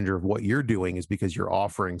 Ginger, of what you're doing, is because you're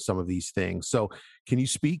offering some of these things. So can you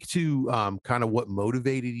speak to kind of what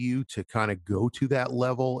motivated you to kind of go to that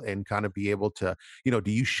level and kind of be able to, do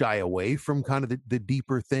you shy away from kind of the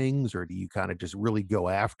deeper things, or do you kind of just really go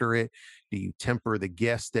after it? Do you temper the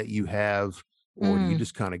guests that you have, or do you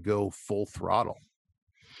just kind of go full throttle?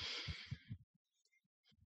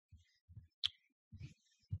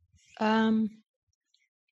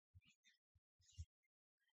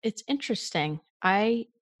 It's interesting. At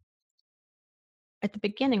the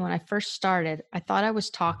beginning, when I first started, I thought I was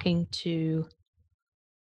talking to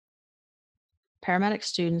paramedic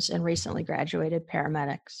students and recently graduated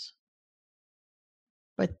paramedics.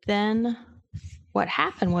 But then what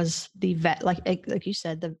happened was the like you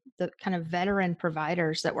said, the kind of veteran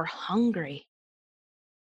providers that were hungry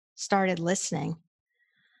started listening.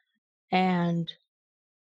 And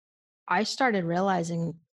I started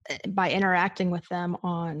realizing by interacting with them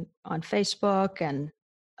on Facebook and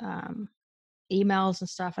emails and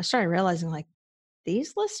stuff, I started realizing like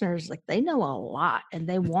these listeners, like they know a lot and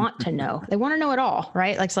they want to know. They want to know it all,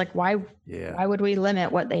 right? Like it's like why would we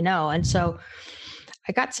limit what they know? And so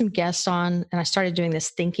I got some guests on and I started doing this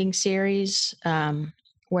thinking series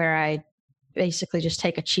where I basically just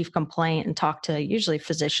take a chief complaint and talk to usually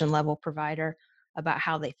physician level provider about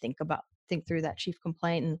how they think through that chief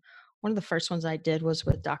complaint. And one of the first ones I did was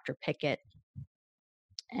with Dr. Pickett,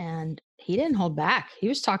 and he didn't hold back. He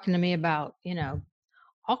was talking to me about,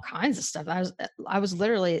 all kinds of stuff. I was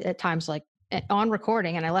literally at times like on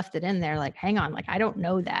recording and I left it in there like, hang on, like, I don't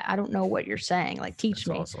know that. I don't know what you're saying. Like, teach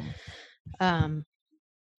me. Awesome.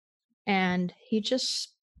 And he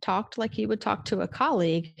just talked like he would talk to a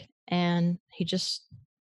colleague, and he just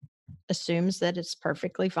assumes that it's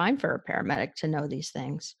perfectly fine for a paramedic to know these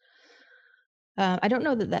things. I don't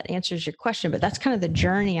know that answers your question, but that's kind of the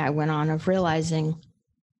journey I went on of realizing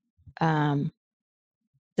that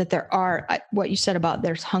there are, what you said about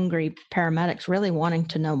there's hungry paramedics really wanting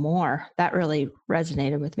to know more. That really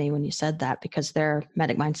resonated with me when you said that, because they're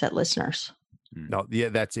Medic Mindset listeners. No, yeah,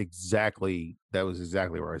 that was exactly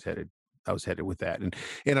where I was headed. I was headed with that.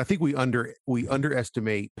 And I think we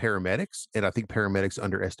underestimate paramedics, and I think paramedics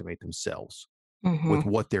underestimate themselves with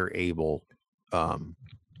what they're able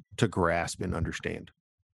to grasp and understand.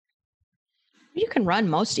 You can run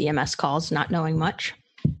most EMS calls not knowing much.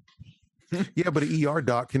 Yeah, but an ER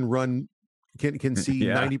doc can see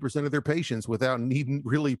 90% of their patients without needing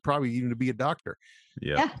probably even to be a doctor.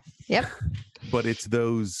 Yeah. Yep. But it's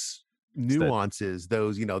those nuances,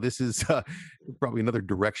 this is probably another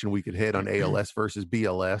direction we could head on ALS versus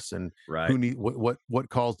BLS, and who need what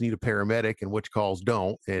calls need a paramedic and which calls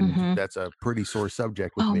don't, and that's a pretty sore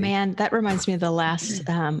subject with me. Oh man, that reminds me of the last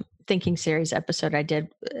thinking series episode I did.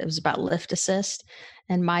 It was about lift assist,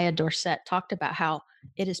 and Maya Dorset talked about how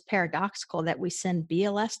it is paradoxical that we send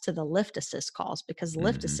BLS to the lift assist calls, because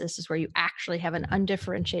lift assist is where you actually have an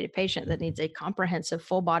undifferentiated patient that needs a comprehensive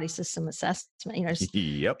full body system assessment.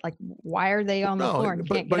 Like, why are they on the floor and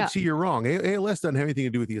can't get up? See, you're wrong. ALS doesn't have anything to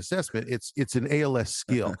do with the assessment. It's an ALS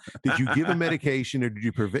skill. Did you give a medication, or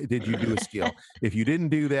did you do a skill? If you didn't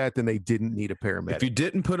do that, then they didn't need a paramedic. If you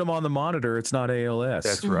didn't put them on the monitor, it's not ALS.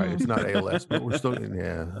 That's right. It's not ALS, but we're still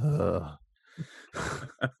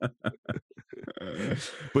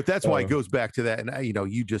But that's why it goes back to that.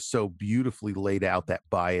 And you just so beautifully laid out that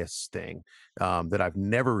bias thing that I've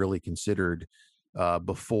never really considered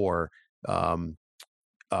before.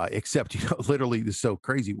 Except, literally, this is so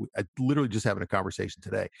crazy. I literally just having a conversation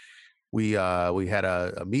today. We had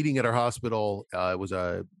a meeting at our hospital. It was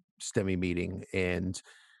a STEMI meeting, and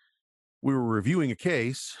we were reviewing a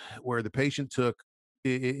case where the patient took,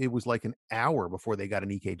 it was like an hour before they got an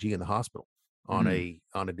EKG in the hospital on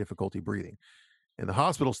a difficulty breathing. And the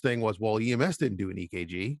hospital's thing was, well, EMS didn't do an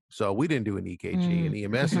EKG, so we didn't do an EKG.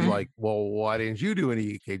 And EMS is like, well, why didn't you do an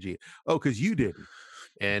EKG? Oh, because you didn't.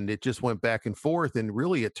 And it just went back and forth. And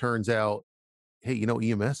really, it turns out, hey,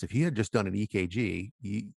 EMS, if he had just done an EKG,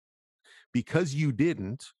 because you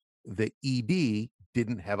didn't, the ED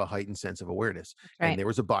didn't have a heightened sense of awareness. Right. And there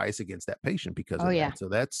was a bias against that patient because of that.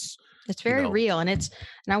 So it's very real. And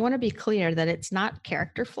I want to be clear that it's not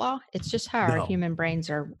character flaw. It's just how our human brains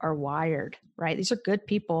are wired, right? These are good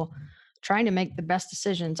people trying to make the best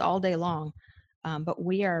decisions all day long. But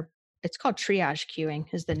it's called triage queuing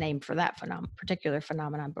is the name for that particular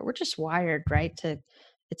phenomenon. But we're just wired, right?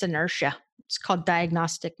 It's inertia. It's called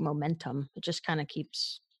diagnostic momentum. It just kind of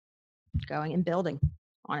keeps going and building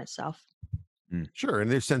on itself. Sure. And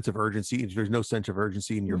there's sense of urgency. If there's no sense of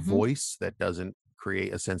urgency in your voice, that doesn't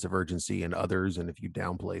create a sense of urgency in others. And if you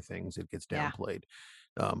downplay things, it gets downplayed,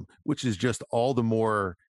 which is just all the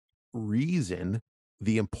more reason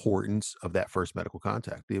the importance of that first medical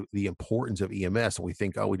contact, the importance of EMS. And we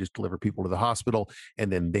think, we just deliver people to the hospital and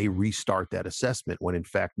then they restart that assessment, when in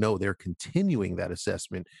fact, no, they're continuing that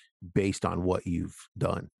assessment based on what you've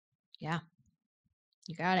done. Yeah,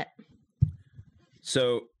 you got it.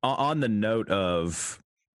 So on the note of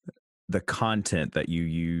the content that you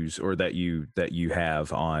use or that you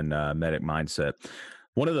have on Medic Mindset,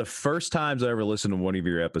 one of the first times I ever listened to one of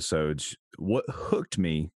your episodes, what hooked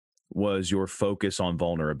me was your focus on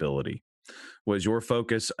vulnerability. was your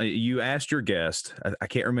focus. You asked your guest, I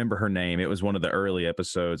can't remember her name. It was one of the early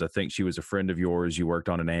episodes. I think she was a friend of yours. You worked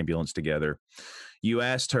on an ambulance together. You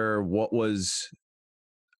asked her what was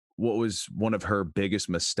one of her biggest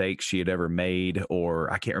mistakes she had ever made,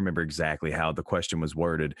 or I can't remember exactly how the question was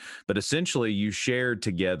worded, but essentially you shared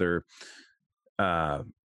together, not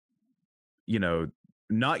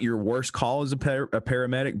your worst call as a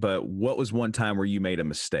paramedic, but what was one time where you made a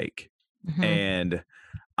mistake. Mm-hmm. And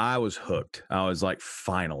I was hooked. I was like,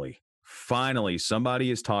 finally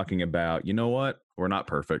somebody is talking about, you know what? We're not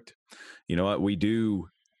perfect. You know what? We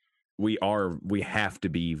have to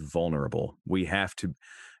be vulnerable. We have to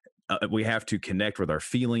connect with our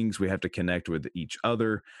feelings. We have to connect with each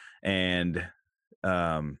other. And,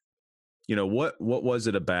 what was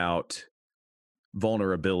it about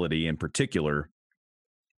vulnerability in particular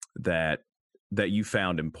that you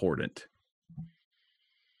found important?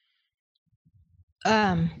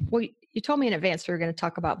 Well, you told me in advance we were going to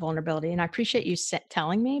talk about vulnerability, and I appreciate you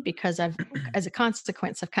telling me, because as a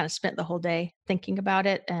consequence, I've kind of spent the whole day thinking about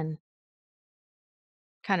it and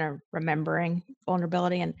kind of remembering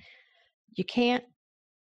vulnerability. And you can't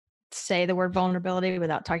say the word vulnerability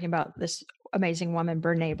without talking about this amazing woman,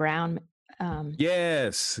 Brené Brown.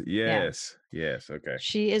 Yes. Okay.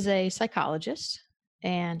 She is a psychologist,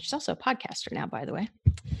 and she's also a podcaster now, by the way.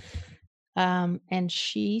 And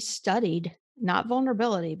she studied not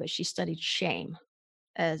vulnerability, but she studied shame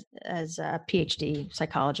as a PhD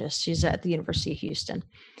psychologist. She's at the University of Houston,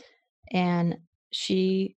 and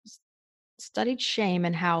she studied shame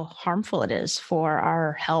and how harmful it is for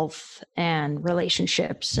our health and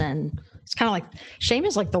relationships. And it's kind of like shame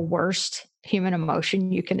is like the worst human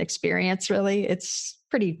emotion you can experience. Really, it's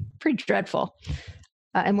pretty dreadful,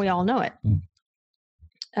 and we all know it.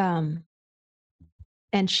 And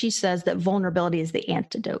she says that vulnerability is the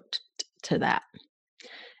antidote to that.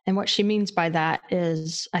 And what she means by that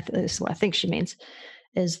is, this is what I think she means,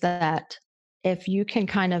 is that if you can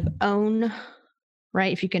kind of own,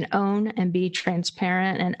 right? If you can own and be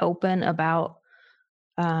transparent and open about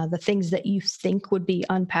the things that you think would be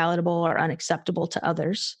unpalatable or unacceptable to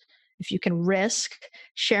others, if you can risk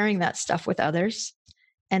sharing that stuff with others,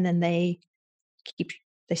 and then they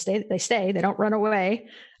stay, they don't run away.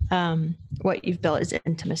 What you've built is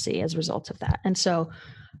intimacy as a result of that. And so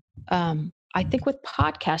I think with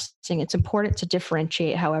podcasting, it's important to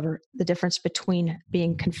differentiate, however, the difference between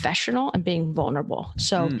being confessional and being vulnerable.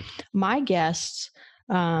 So my guests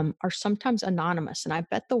are sometimes anonymous. And I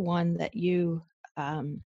bet the one that you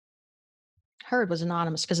heard was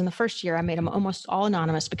anonymous, because in the first year I made them almost all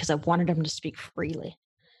anonymous because I wanted them to speak freely.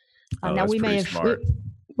 Now we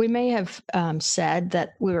may have said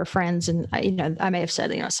that we were friends, and I may have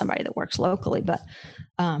said somebody that works locally, but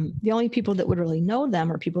the only people that would really know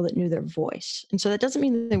them are people that knew their voice. And so that doesn't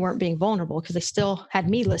mean that they weren't being vulnerable, because they still had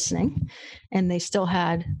me listening, and they still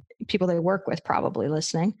had people they work with probably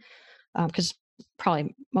listening, because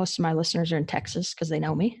probably most of my listeners are in Texas because they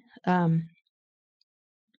know me.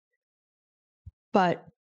 But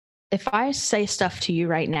if I say stuff to you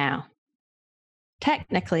right now,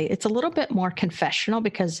 technically it's a little bit more confessional,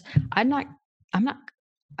 because I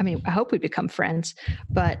hope we become friends,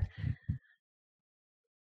 but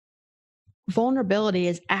vulnerability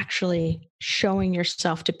is actually showing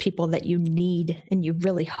yourself to people that you need and you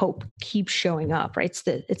really hope keep showing up, right? It's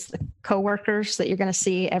the coworkers that you're going to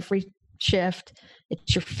see every shift.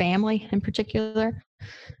 It's your family in particular,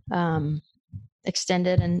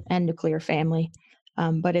 extended and nuclear family.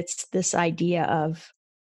 But it's this idea of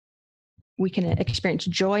we can experience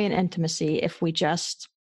joy and intimacy if we just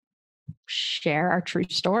share our true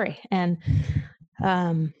story. And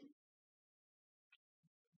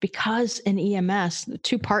because in EMS, the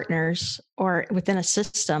two partners, or within a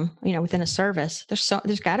system, within a service,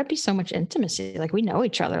 there's got to be so much intimacy. Like, we know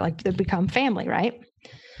each other, like they become family, right?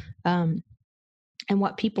 And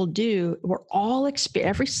what people do, we're all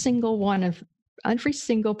every single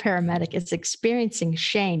paramedic is experiencing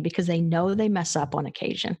shame because they know they mess up on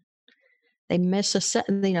occasion. They miss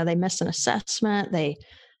an assessment. They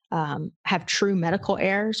have true medical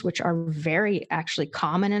errors, which are very actually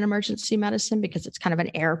common in emergency medicine because it's kind of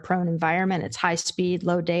an error-prone environment. It's high speed,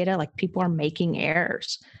 low data. Like, people are making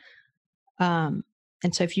errors. And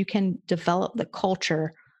so if you can develop the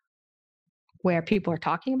culture where people are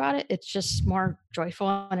talking about it, it's just more joyful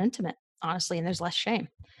and intimate, honestly, and there's less shame.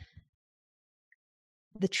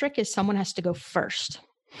 The trick is someone has to go first.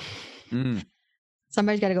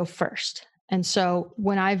 Somebody's got to go first. And so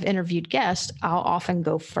when I've interviewed guests, I'll often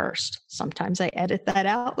go first. Sometimes I edit that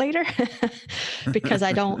out later because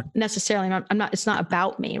I don't necessarily, it's not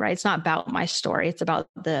about me, right? It's not about my story. It's about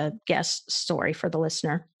the guest story for the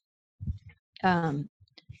listener.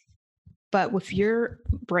 But if you're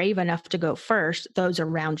brave enough to go first, those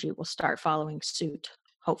around you will start following suit,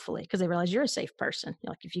 hopefully, because they realize you're a safe person.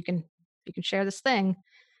 You're like, if you can share this thing,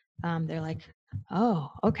 they're like, oh,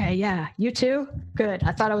 okay, yeah, you too? Good.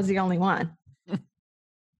 I thought I was the only one.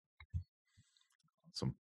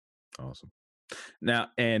 Awesome. Now,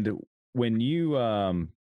 and when you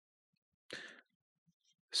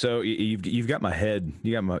so you've got my head,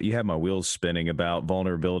 you have my wheels spinning about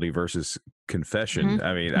vulnerability versus confession. Mm-hmm.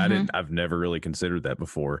 I mean, I've never really considered that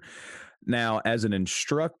before. Now, as an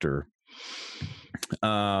instructor,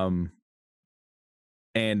 and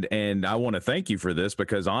I want to thank you for this,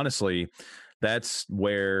 because honestly, that's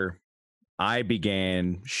where I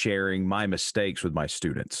began sharing my mistakes with my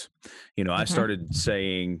students. I started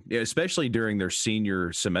saying, especially during their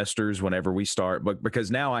senior semesters, whenever we start, but because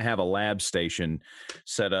now I have a lab station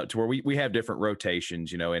set up to where we have different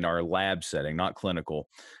rotations, in our lab setting, not clinical.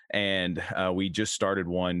 And we just started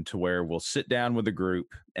one to where we'll sit down with a group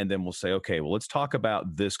and then we'll say, okay, well, let's talk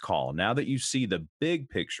about this call. Now that you see the big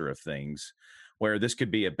picture of things, where this could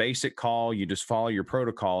be a basic call, you just follow your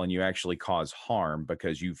protocol and you actually cause harm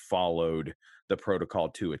because you followed the protocol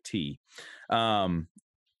to a T. I'm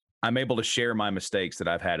able to share my mistakes that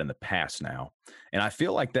I've had in the past now. And I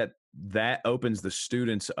feel like that opens the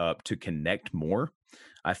students up to connect more.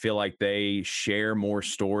 I feel like they share more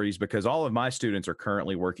stories because all of my students are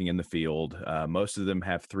currently working in the field. Most of them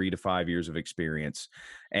have 3 to 5 years of experience,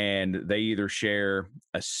 and they either share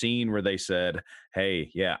a scene where they said,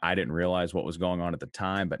 hey, yeah, I didn't realize what was going on at the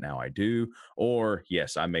time, but now I do. Or,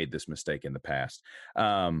 yes, I made this mistake in the past.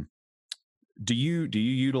 Do you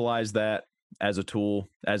utilize that as a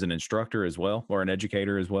tool as an instructor as well, or an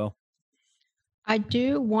educator as well? I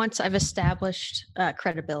do once I've established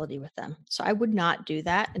credibility with them. So I would not do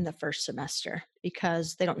that in the first semester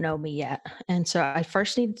because they don't know me yet. And so I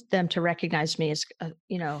first need them to recognize me as,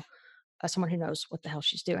 someone who knows what the hell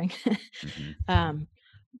she's doing.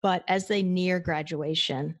 But as they near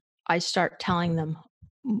graduation, I start telling them,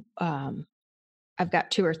 I've got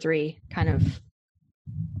 2 or 3 kind of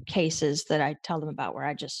cases that I tell them about where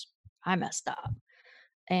I messed up.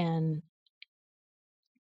 And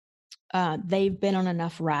they've been on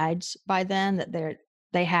enough rides by then that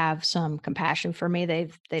they have some compassion for me.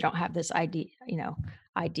 They don't have this ideal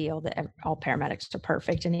that all paramedics are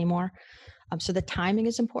perfect anymore. So the timing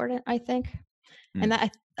is important, I think. And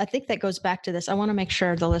I think that goes back to this. I want to make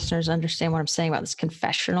sure the listeners understand what I'm saying about this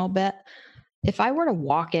confessional bit. If I were to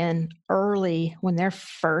walk in early when they're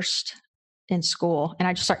first in school and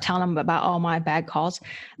I just start telling them about all my bad calls,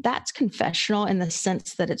 that's confessional in the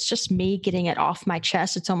sense that it's just me getting it off my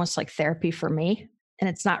chest. It's almost like therapy for me. And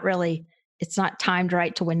it's not timed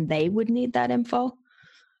right to when they would need that info.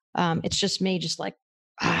 It's just me just like,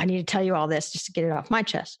 I need to tell you all this just to get it off my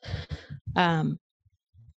chest.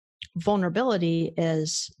 Vulnerability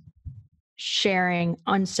is sharing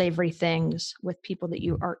unsavory things with people that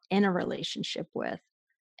you are in a relationship with,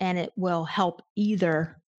 and it will help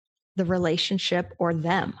either the relationship or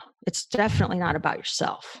them. It's definitely not about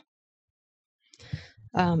yourself.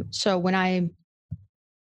 So when I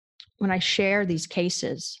share these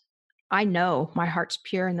cases, I know my heart's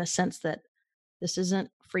pure in the sense that this isn't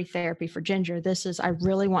free therapy for Ginger. I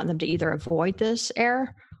really want them to either avoid this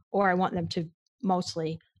error, or I want them to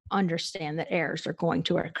mostly understand that errors are going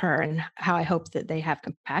to occur, and how I hope that they have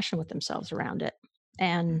compassion with themselves around it,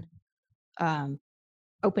 and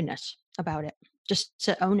openness about it, just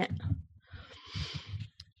to own it.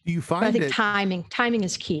 Do you find I think timing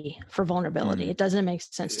is key for vulnerability. It doesn't make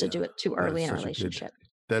sense to do it too early in a relationship.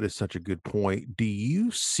 That is such a good point. Do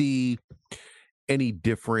you see any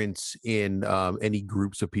difference in any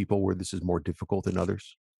groups of people where this is more difficult than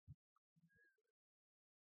others?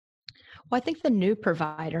 Well, I think the new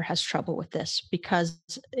provider has trouble with this because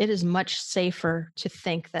it is much safer to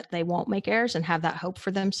think that they won't make errors and have that hope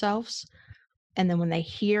for themselves. And then when they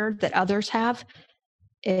hear that others have,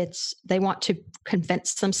 they want to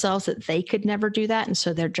convince themselves that they could never do that. And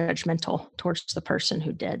so they're judgmental towards the person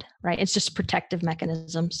who did, right? It's just protective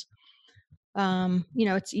mechanisms.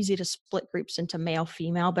 It's easy to split groups into male,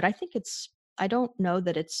 female, but I don't know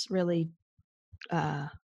that it's really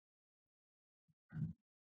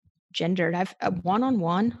gendered.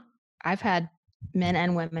 One-on-one, I've had men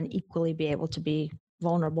and women equally be able to be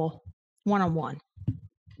vulnerable one-on-one.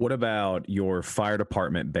 What about your fire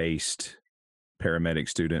department based paramedic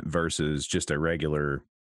student versus just a regular,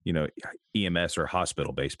 EMS or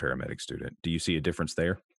hospital based paramedic student? Do you see a difference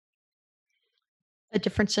there? A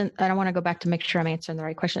difference in, I don't want to go back to make sure I'm answering the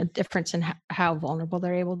right question. A difference in how vulnerable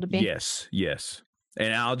they're able to be. Yes.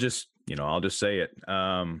 And I'll just say it.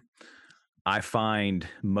 I find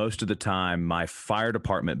most of the time my fire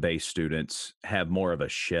department based students have more of a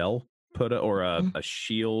shell or a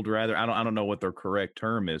shield rather. I don't know what their correct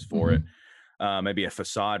term is for it. Maybe a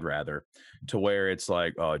facade rather, to where it's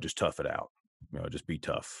like, oh, just tough it out. Just be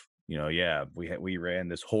tough. Yeah, we ran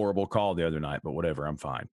this horrible call the other night, but whatever, I'm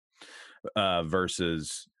fine.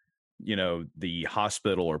 Versus, the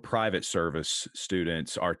hospital or private service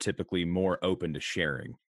students are typically more open to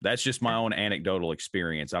sharing. That's just my own anecdotal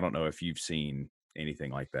experience. I don't know if you've seen anything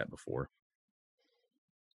like that before.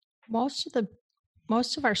 Most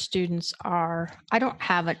of our students are, I don't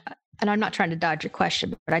have it, and I'm not trying to dodge your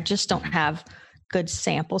question, but I just don't have good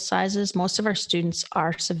sample sizes. Most of our students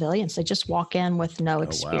are civilians. They just walk in with no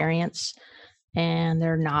experience, and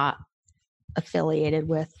they're not affiliated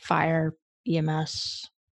with fire, EMS.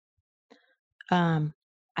 I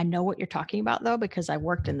know what you're talking about though, because I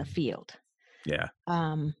worked in the field. Yeah.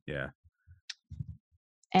 Yeah.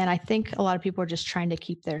 And I think a lot of people are just trying to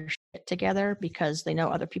keep their shit together because they know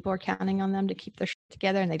other people are counting on them to keep their shit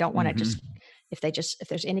together, and they don't want to just if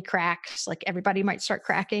there's any cracks, like everybody might start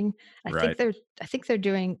cracking. I think they think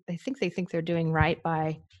they're doing right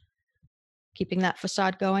by keeping that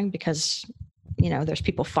facade going because there's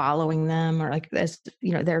people following them, or like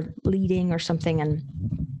they're leading or something, and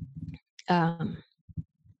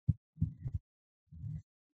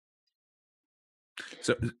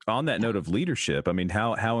so on that note of leadership, I mean,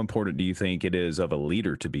 how important do you think it is of a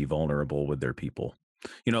leader to be vulnerable with their people?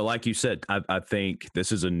 Like you said, I think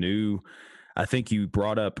this is I think you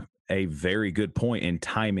brought up a very good point, and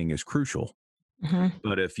timing is crucial.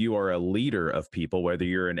 But if you are a leader of people, whether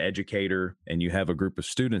you're an educator and you have a group of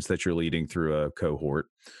students that you're leading through a cohort,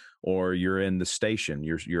 or you're in the station,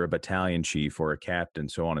 you're a battalion chief or a captain,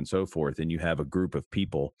 so on and so forth, and you have a group of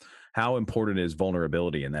people, how important is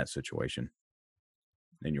vulnerability in that situation?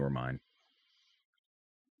 In your mind?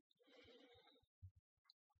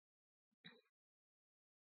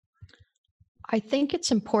 I think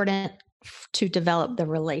it's important to develop the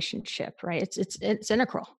relationship, right? It's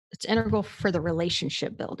integral. It's integral for the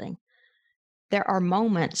relationship building. There are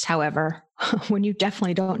moments, however, when you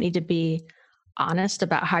definitely don't need to be honest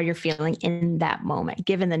about how you're feeling in that moment,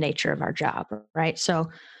 given the nature of our job, right?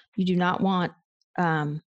 So you do not want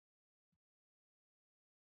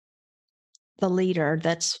the leader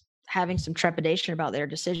that's having some trepidation about their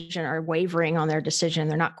decision or wavering on their decision,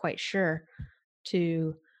 they're not quite sure,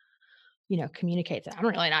 to communicate that I'm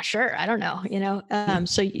really not sure. I don't know,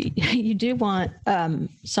 so you do want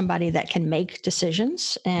somebody that can make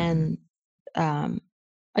decisions and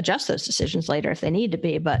adjust those decisions later if they need to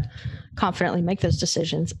be, but confidently make those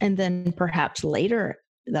decisions. And then perhaps later,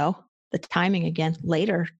 though, the timing again,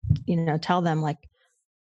 later, tell them, like,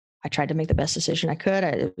 I tried to make the best decision I could.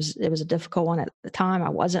 It was a difficult one at the time. I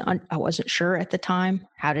wasn't sure at the time.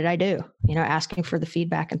 How did I do? Asking for the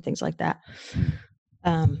feedback and things like that.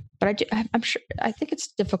 But I'm sure, I think it's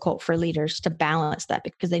difficult for leaders to balance that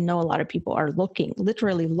because they know a lot of people are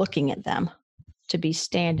literally looking at them to be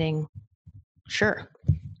standing sure.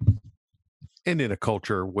 And in a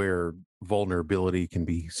culture where vulnerability can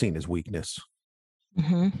be seen as weakness,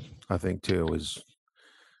 I think too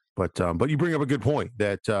but you bring up a good point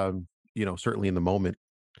that, certainly in the moment,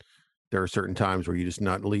 there are certain times where you just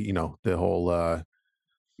not, the whole,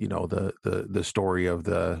 the story of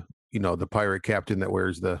the pirate captain that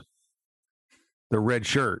wears the red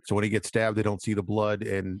shirt. So when he gets stabbed, they don't see the blood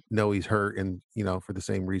and know he's hurt. And, for the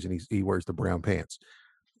same reason he wears the brown pants.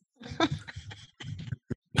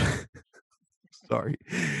 Sorry.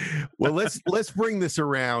 Well, let's bring this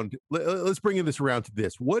around. Let's bring this around to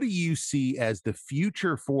this. What do you see as the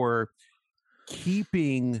future for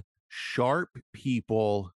keeping sharp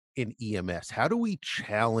people in EMS? How do we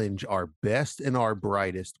challenge our best and our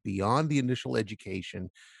brightest beyond the initial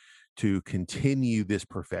education to continue this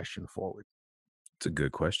profession forward? It's a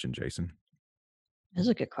good question, Jason. That's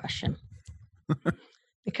a good question.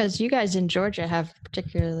 Because you guys in Georgia have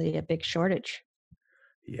particularly a big shortage.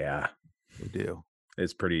 Yeah, we do.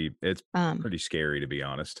 It's pretty scary, to be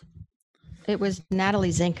honest. It was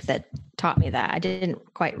Natalie Zink that taught me that. I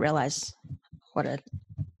didn't quite realize what a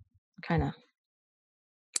kind of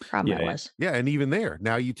problem it was. Yeah, and even there,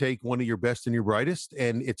 now you take one of your best and your brightest,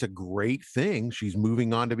 and it's a great thing. She's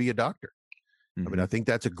moving on to be a doctor. I mean, I think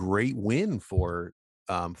that's a great win for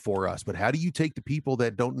us. But how do you take the people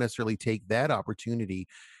that don't necessarily take that opportunity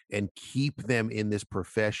and keep them in this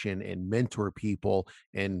profession and mentor people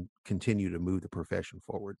and continue to move the profession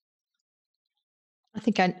forward? I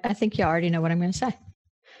think you already know what I'm going to say.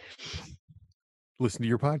 listen to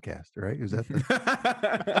your podcast, right? Is that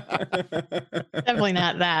Definitely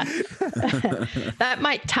not that. That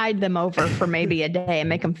might tide them over for maybe a day and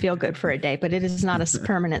make them feel good for a day, but it is not a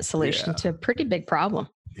permanent solution to a pretty big problem.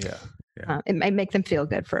 Yeah. It may make them feel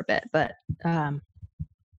good for a bit, but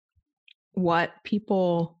what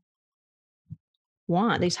people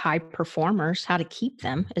want, these high performers, how to keep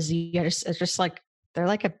them is it's just like they're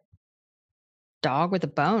like a dog with a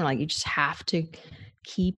bone. Like you just have to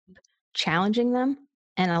keep challenging them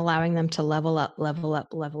and allowing them to level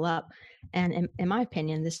up. And in my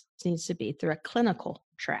opinion, this needs to be through a clinical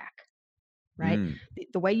track, right?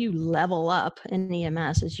 The way you level up in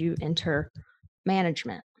EMS is you enter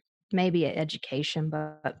management, maybe education,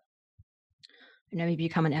 but maybe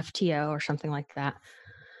become an FTO or something like that.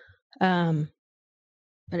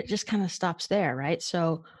 But it just kind of stops there, right?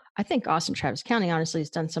 So I think Austin Travis County honestly has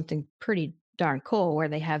done something pretty darn cool where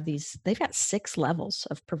they've got 6 levels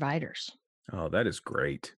of providers. Oh, that is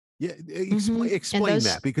great. Yeah, explain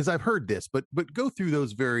that, because I've heard this, but go through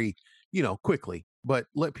those very, quickly, but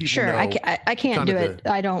let people know. I can't do it.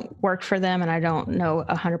 I don't work for them and I don't know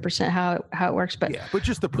 100% how it works, but but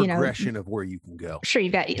just the progression of where you can go. Sure.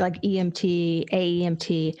 You've got like EMT,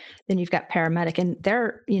 AEMT, then you've got paramedic, and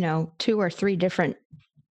they're, 2 or 3 different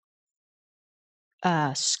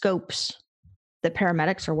scopes that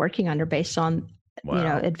paramedics are working under based on,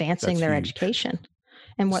 advancing their education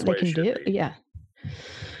and what they can do. Yeah.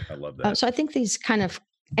 I love that. So I think these kind of,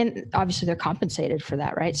 and obviously they're compensated for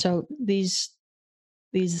that, right? So the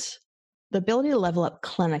ability to level up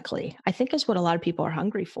clinically, I think is what a lot of people are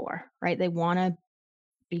hungry for, right? They want to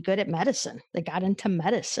be good at medicine. They got into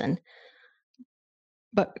medicine.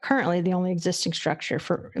 But currently the only existing structure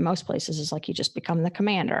for in most places is like you just become the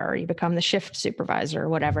commander or you become the shift supervisor or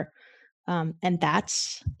whatever. And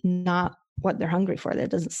that's not what they're hungry for. That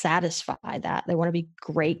doesn't satisfy that. They want to be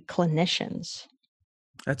great clinicians.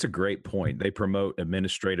 That's a great point. They promote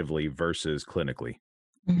administratively versus clinically.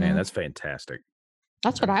 Mm-hmm. Man, that's fantastic.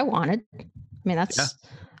 That's what I wanted. I mean, I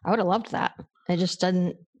would have loved that. It just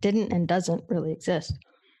didn't and doesn't really exist.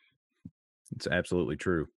 It's absolutely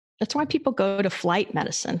true. That's why people go to flight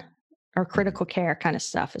medicine or critical care kind of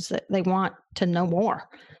stuff, is that they want to know more.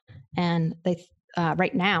 And they,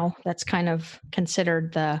 right now, that's kind of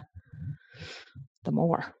considered the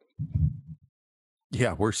more.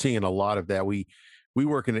 Yeah, we're seeing a lot of that. We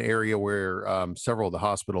work in an area where several of the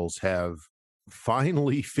hospitals have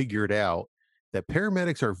finally figured out that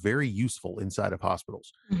paramedics are very useful inside of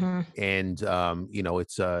hospitals. Mm-hmm. And,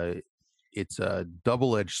 it's a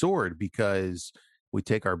double-edged sword, because we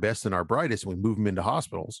take our best and our brightest and we move them into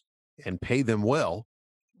hospitals and pay them well,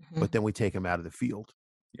 but then we take them out of the field.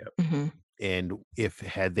 Yep. Mm-hmm. And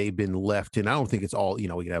had they been left in, I don't think it's all, we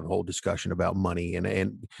can have a whole discussion about money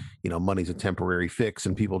and money's a temporary fix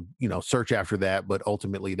and people, search after that. But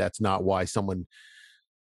ultimately that's not why someone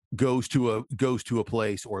goes to a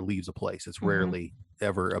place or leaves a place. It's rarely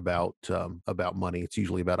ever about money. It's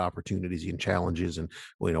usually about opportunities and challenges. And,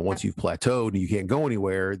 once you've plateaued and you can't go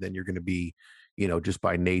anywhere, then you're going to be, just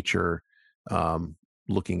by nature,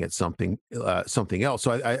 looking at something else.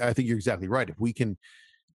 So I think you're exactly right. If we can,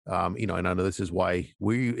 and I know this is why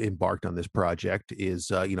we embarked on this project is,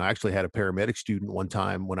 I actually had a paramedic student one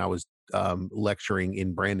time when I was lecturing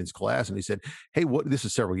in Brandon's class, and he said, "Hey, this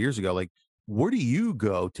is several years ago. Like, where do you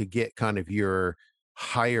go to get kind of your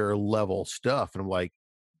higher level stuff?" And I'm like,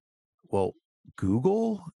 well,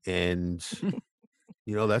 Google. And,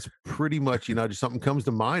 that's pretty much, just something comes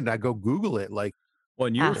to mind. I go Google it. Like, well,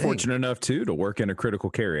 and you were fortunate enough too to work in a critical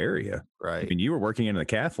care area, right? I mean, you were working in the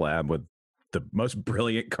cath lab with the most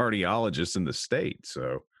brilliant cardiologists in the state.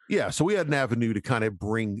 So so we had an avenue to kind of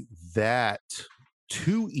bring that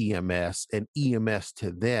to EMS and EMS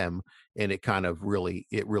to them, and it kind of really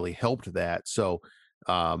helped that. So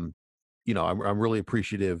I'm really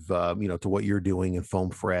appreciative to what you're doing in Foam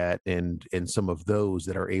Frat and some of those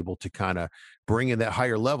that are able to kind of bring in that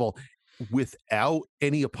higher level without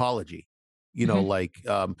any apology. Like,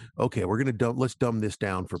 okay, let's dumb this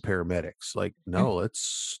down for paramedics. Like, no,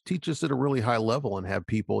 let's teach us at a really high level and have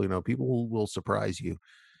people, people will surprise you.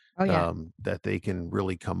 Oh, yeah. That they can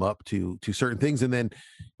really come up to certain things. And then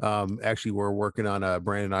actually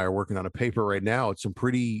Brandon and I are working on a paper right now. It's some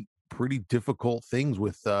pretty difficult things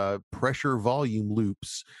with pressure volume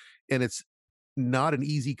loops. And it's not an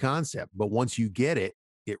easy concept, but once you get it,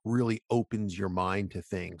 it really opens your mind to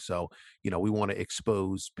things. So, we want to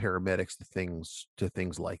expose paramedics to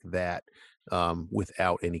things like that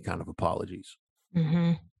without any kind of apologies.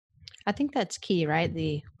 Mm-hmm. I think that's key, right?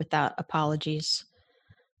 The without apologies.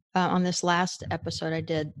 On this last episode I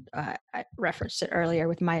did, I referenced it earlier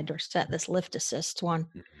with Maya Dorset, this lift assist one.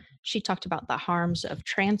 she talked about the harms of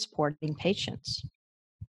transporting patients.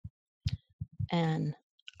 And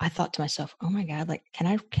I thought to myself, oh my God, like, can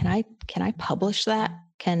I publish that?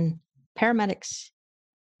 Can paramedics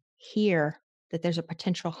hear that there's a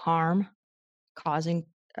potential harm caused to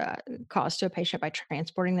a patient by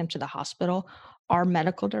transporting them to the hospital? Are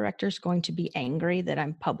medical directors going to be angry that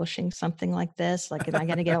I'm publishing something like this? Like, am I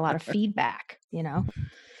going to get a lot of feedback,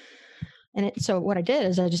 And so what I did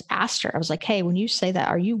is I just asked her, I was like, hey, when you say that,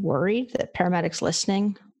 are you worried that paramedics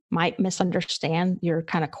listening might misunderstand your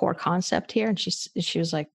kind of core concept here? And she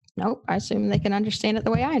was like, nope, I assume they can understand it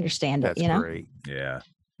the way I understand it. That's great. Yeah,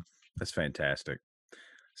 that's fantastic.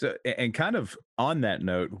 So, and kind of on that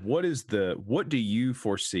note, what do you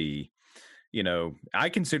foresee? I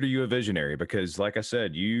consider you a visionary because, like I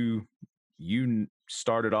said, you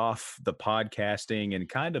started off the podcasting and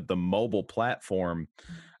kind of the mobile platform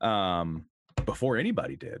before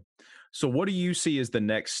anybody did. So what do you see as the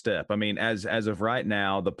next step? I mean, as of right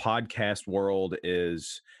now, the podcast world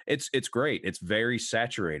it's great. It's very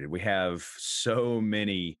saturated. We have so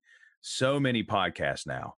many podcasts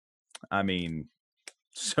now. I mean,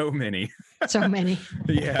 so many.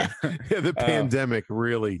 Yeah. The pandemic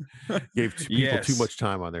really gave people too much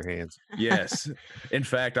time on their hands. Yes. In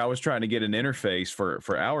fact, I was trying to get an interface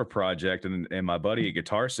for our project, and my buddy at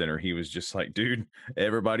Guitar Center, he was just like, dude,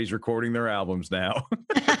 everybody's recording their albums now.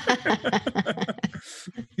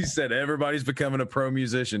 He said everybody's becoming a pro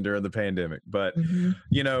musician during the pandemic. But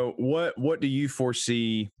what do you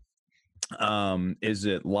foresee? Is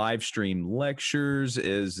it live stream lectures?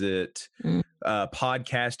 Is it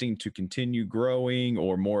podcasting to continue growing,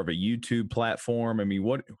 or more of a YouTube platform? I mean,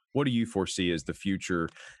 what do you foresee as the future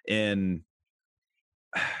in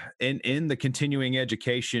the continuing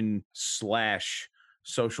education /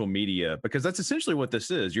 social media? Because that's essentially what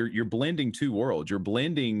this is. You're blending two worlds. You're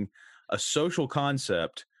blending a social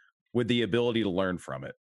concept with the ability to learn from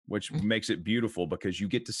it, which makes it beautiful because you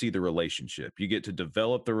get to see the relationship. You get to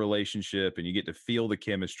develop the relationship and you get to feel the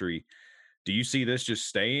chemistry. Do you see this just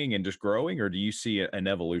staying and just growing, or do you see an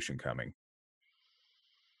evolution coming?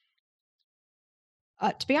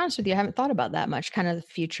 To be honest with you, I haven't thought about that much, kind of the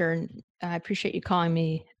future. And I appreciate you calling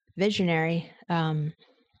me visionary. I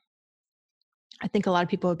think a lot of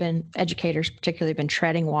people educators particularly, been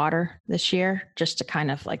treading water this year just to kind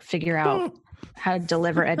of like figure out how to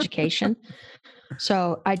deliver education.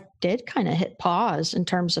 So I did kind of hit pause in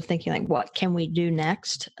terms of thinking like, what can we do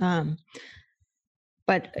next?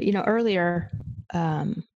 But earlier, I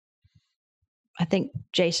think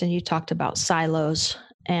Jason, you talked about silos,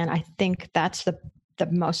 and I think that's the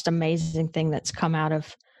most amazing thing that's come out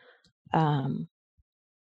of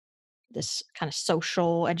this kind of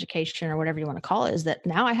social education, or whatever you want to call it, is that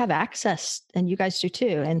now I have access, and you guys do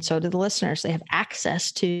too, and so do the listeners. They have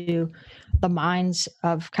access to the minds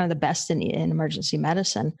of kind of the best in emergency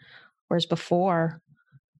medicine, whereas before,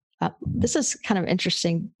 this is kind of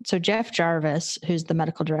interesting. So Jeff Jarvis, who's the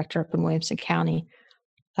medical director up in Williamson County,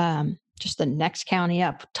 just the next county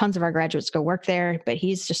up, tons of our graduates go work there, but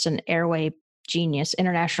he's just an airway genius,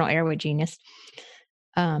 international airway genius.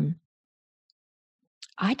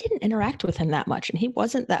 I didn't interact with him that much, and he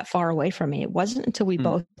wasn't that far away from me. It wasn't until we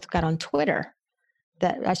both got on Twitter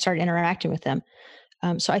that I started interacting with him.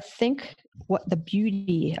 So I think what the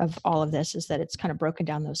beauty of all of this is that it's kind of broken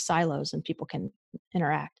down those silos and people can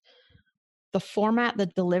interact. The format, the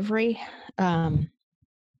delivery, I'm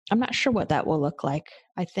not sure what that will look like.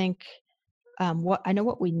 I think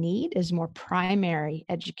what we need is more primary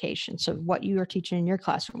education. So what you are teaching in your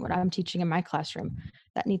classroom, what I'm teaching in my classroom,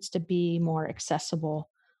 that needs to be more accessible.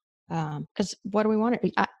 Because what do we want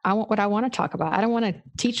to? I want what I want to talk about. I don't want to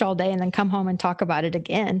teach all day and then come home and talk about it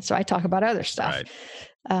again. So I talk about other stuff.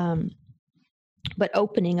 Right. But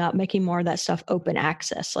opening up, making more of that stuff open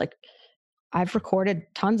access. Like I've recorded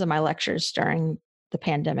tons of my lectures during the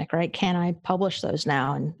pandemic, right? Can I publish those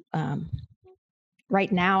now? And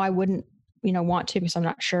right now I wouldn't, want to, because I'm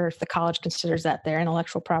not sure if the college considers that their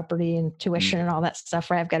intellectual property and tuition and all that stuff,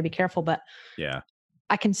 right? I've got to be careful, but yeah,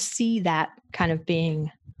 I can see that kind of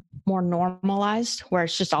being more normalized where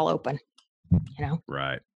it's just all open,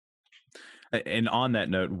 Right. And on that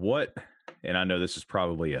note, and I know this is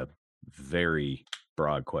probably a very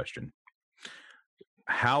broad question.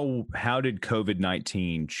 How did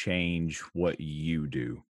COVID-19 change what you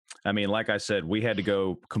do? I mean, like I said, we had to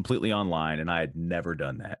go completely online, and I had never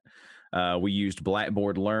done that. We used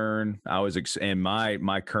Blackboard Learn. And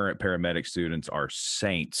my current paramedic students are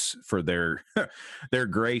saints for their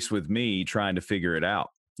grace with me trying to figure it out.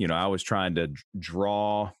 I was trying to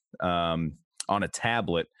draw on a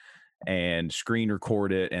tablet and screen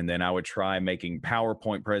record it, and then I would try making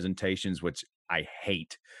PowerPoint presentations, which I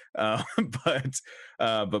hate. But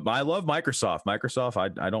I love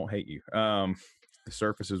Microsoft. I don't hate you. The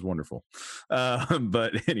Surface is wonderful.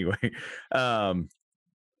 But anyway,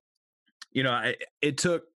 it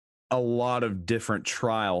took a lot of different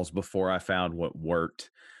trials before I found what worked.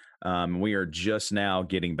 We are just now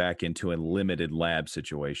getting back into a limited lab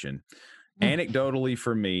situation. Anecdotally,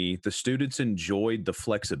 for me, the students enjoyed the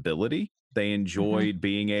flexibility. They enjoyed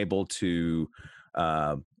being able to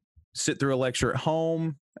sit through a lecture at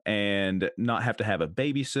home and not have to have a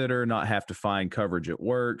babysitter, not have to find coverage at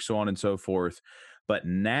work, so on and so forth. But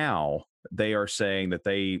now they are saying that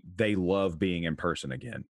they love being in person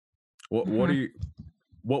again. What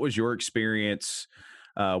was your experience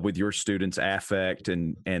with your students' affect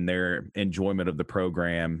and their enjoyment of the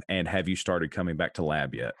program? And have you started coming back to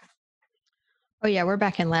lab yet? Oh yeah, we're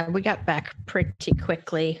back in lab. We got back pretty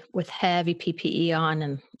quickly with heavy PPE on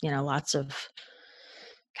and, lots of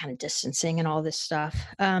kind of distancing and all this stuff.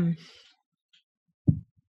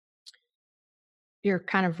 You're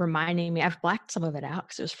kind of reminding me, I've blacked some of it out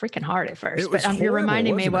because it was freaking hard at first, but you're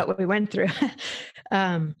reminding me what we went through.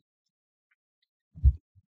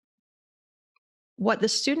 What the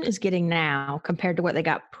student is getting now compared to what they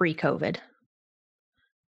got pre-COVID,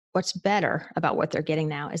 what's better about what they're getting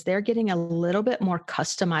now is they're getting a little bit more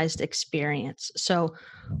customized experience. So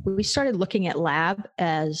we started looking at lab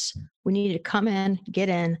as we needed to come in, get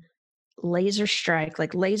in, laser strike,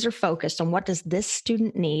 like laser focused on what does this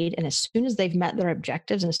student need. And as soon as they've met their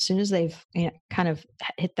objectives and as soon as they've kind of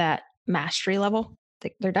hit that mastery level,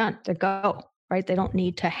 they're done, they go, right? They don't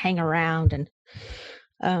need to hang around.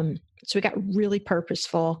 And so we got really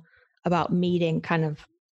purposeful about meeting kind of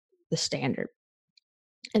the standard.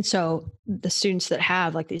 And so the students that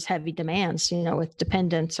have like these heavy demands, with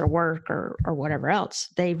dependents or work or whatever else,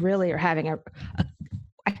 they really are having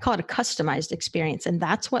I call it a customized experience. And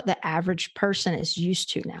that's what the average person is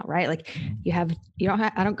used to now, right? Like I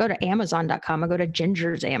don't go to Amazon.com. I go to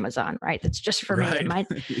Ginger's Amazon, right? That's just for me.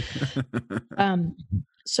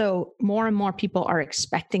 So more and more people are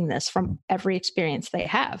expecting this from every experience they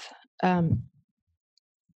have.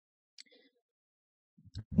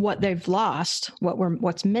 What they've lost,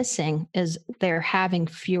 what's missing is they're having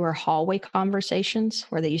fewer hallway conversations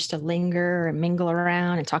where they used to linger and mingle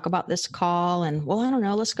around and talk about this call and, well, I don't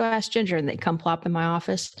know, let's go ask Ginger, and they come plop in my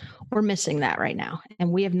office. We're missing that right now. And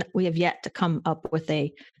we have yet to come up with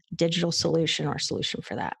a digital solution or solution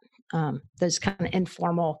for that. Those kind of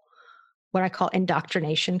informal, what I call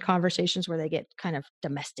indoctrination conversations where they get kind of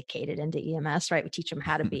domesticated into EMS, right? We teach them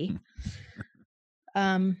how to be.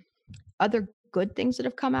 Other good things that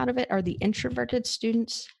have come out of it are the introverted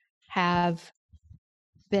students have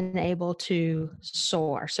been able to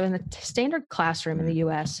soar. So in the standard classroom in the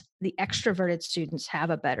US, the extroverted students have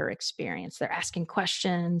a better experience. They're asking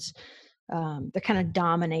questions. They kind of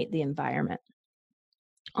dominate the environment.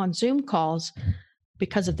 On Zoom calls,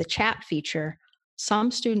 because of the chat feature,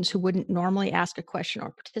 some students who wouldn't normally ask a question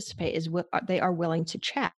or participate they are willing to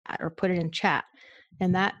chat or put it in chat.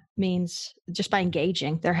 And that means just by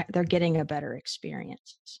engaging, they're getting a better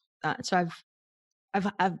experience. So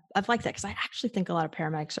I've liked that because I actually think a lot of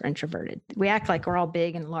paramedics are introverted. We act like we're all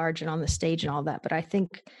big and large and on the stage and all that, but I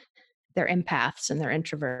think they're empaths and they're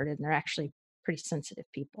introverted and they're actually pretty sensitive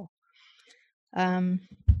people. The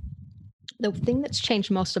thing that's changed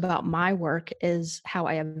most about my work is how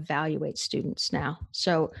I evaluate students now.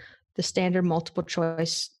 So the standard multiple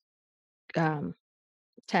choice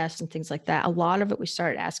tests and things like that, a lot of it we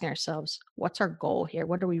started asking ourselves, what's our goal here?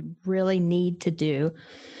 What do we really need to do?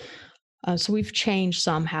 So we've changed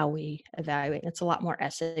some how we evaluate. It's a lot more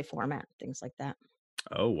essay format, things like that.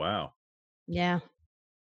 Oh, wow. Yeah.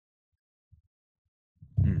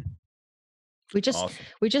 We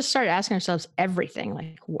just started asking ourselves everything,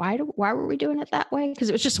 like why were we doing it that way?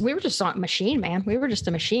 Because we were just on a machine, man. We were just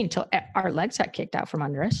a machine until our legs got kicked out from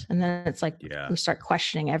under us, and then it's like we start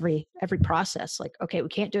questioning every process. Like, okay, we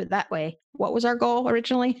can't do it that way. What was our goal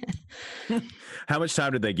originally? How much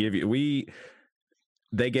time did they give you?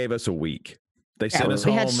 They gave us a week. They sent us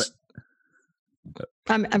home.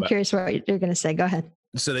 I'm curious what you're going to say. Go ahead.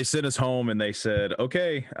 So they sent us home and they said,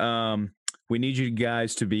 okay, we need you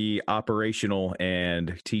guys to be operational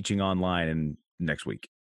and teaching online in next week.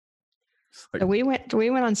 So we went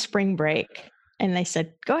on spring break and they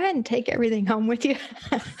said, go ahead and take everything home with you.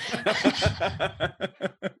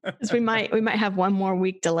 Because we might have one more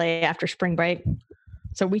week delay after spring break.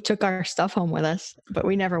 So we took our stuff home with us, but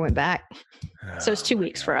we never went back. So it's 2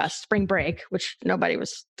 weeks for us, spring break, which nobody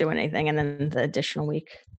was doing anything. And then the additional week.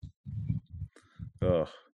 Oh,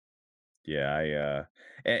 yeah.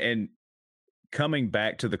 And coming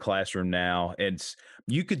back to the classroom now,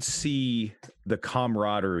 you could see the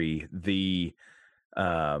camaraderie, the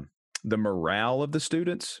morale of the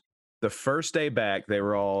students. The first day back, they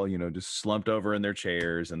were all, just slumped over in their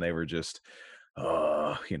chairs, and they were just, we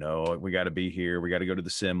got to be here. We got to go to the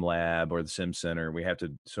sim lab or the sim center. We have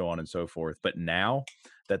to, so on and so forth. But now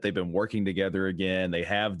that they've been working together again, they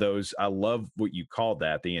have those, I love what you called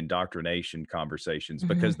that, the indoctrination conversations,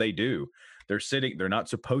 because they do. They're not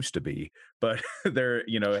supposed to be, but they're,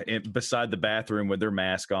 beside the bathroom with their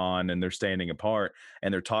mask on, and they're standing apart,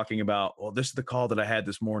 and they're talking about, well, this is the call that I had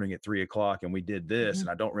this morning at 3:00, and we did this, and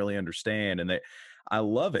I don't really understand. And I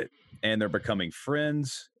love it. And they're becoming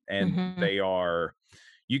friends, and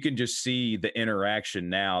you can just see the interaction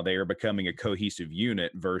now. They are becoming a cohesive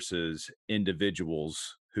unit versus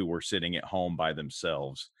individuals who were sitting at home by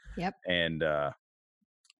themselves. Yep. And,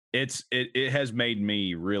 it has made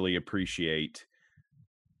me really appreciate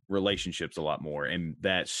relationships a lot more, and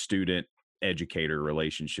that student educator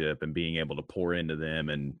relationship, and being able to pour into them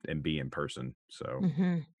and be in person. So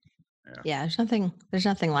yeah, there's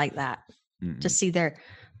nothing like that. To see their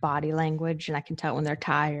body language, and I can tell when they're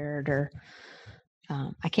tired, or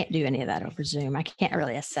I can't do any of that over Zoom. I can't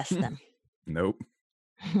really assess them. Nope.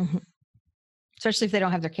 Especially if they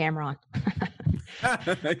don't have their camera on.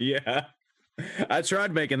 Yeah. I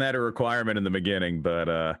tried making that a requirement in the beginning,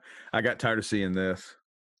 but I got tired of seeing this.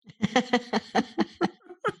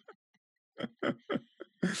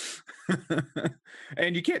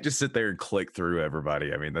 And you can't just sit there and click through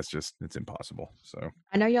everybody. I mean, it's impossible. So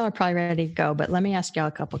I know y'all are probably ready to go, but let me ask y'all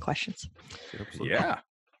a couple of questions. Absolutely. Yeah.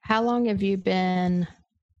 How long has your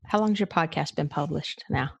podcast been published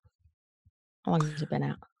now? How long has it been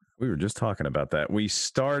out? We were just talking about that. We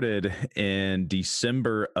started in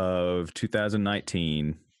December of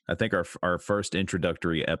 2019. I think our first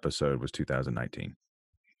introductory episode was 2019.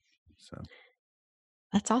 So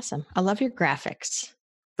that's awesome. I love your graphics.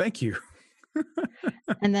 Thank you.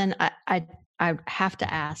 And then I have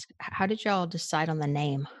to ask, how did y'all decide on the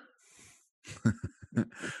name?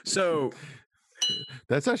 So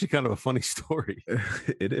that's actually kind of a funny story.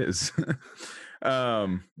 It is.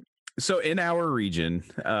 So in our region,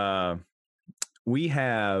 we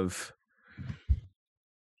have,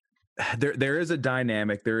 there is a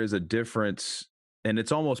dynamic, there is a difference, and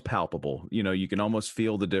it's almost palpable. You can almost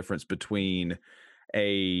feel the difference between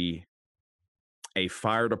a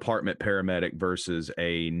fire department paramedic versus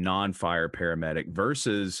a non-fire paramedic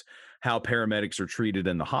versus how paramedics are treated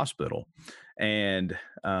in the hospital. And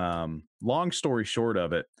long story short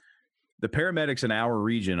of it, the paramedics in our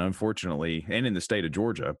region, unfortunately, and in the state of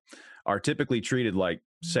Georgia, are typically treated like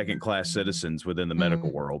second-class citizens within the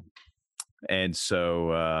medical world. And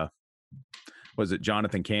so, was it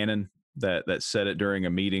Jonathan Cannon that said it during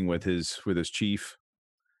a meeting with his chief,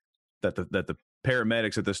 that the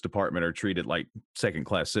paramedics at this department are treated like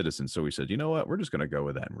second-class citizens? So we said, you know what, we're just going to go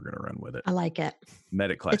with that, and we're going to run with it. I like it.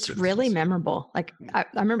 Medic class. It's citizens. Really memorable. Like I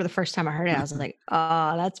remember the first time I heard it, I was like,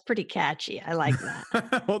 oh, that's pretty catchy. I like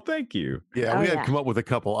that. Well, thank you. Yeah, we had to come up with a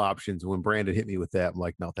couple options. When Brandon hit me with that, I'm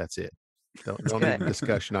like, no, that's it. Don't need a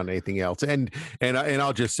discussion on anything else. And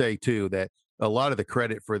I'll just say too that a lot of the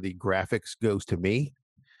credit for the graphics goes to me,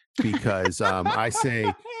 because I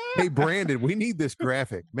say, hey, Brandon, we need this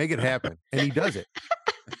graphic, make it happen, and he does it.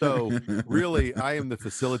 So really, I am the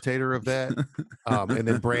facilitator of that, and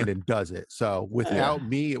then Brandon does it. So without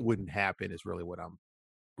me, it wouldn't happen. Is really what I'm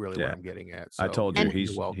getting at. So, I told you,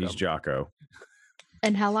 he's Jocko.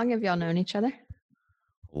 And how long have y'all known each other?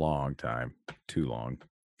 Long time, too long.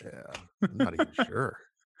 Yeah, I'm not even sure.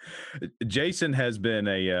 Jason has been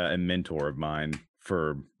a mentor of mine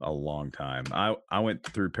for a long time. I went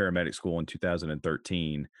through paramedic school in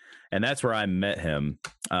 2013, and that's where I met him.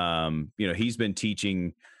 He's been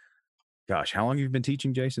teaching. Gosh, how long have you been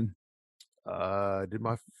teaching, Jason? Did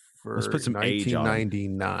my Let's first put some age on.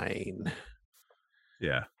 1999.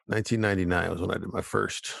 Yeah, 1999 was when I did my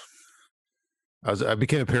first. I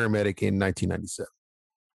became a paramedic in 1997.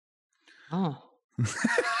 Oh.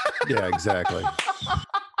 Yeah, exactly.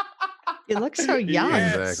 You look so young.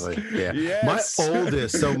 Yes. Exactly. Yeah. Yes.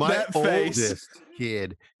 My oldest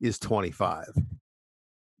kid is 25.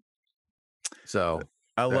 So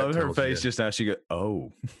I love her face just now. She goes,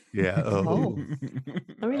 oh. Yeah. Oh.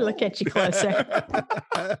 Let me look at you closer.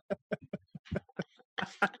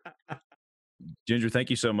 Ginger,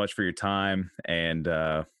 thank you so much for your time. And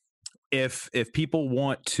if people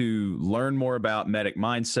want to learn more about Medic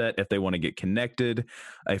Mindset, if they want to get connected,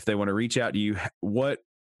 if they want to reach out to you,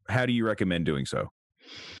 how do you recommend doing so? Well,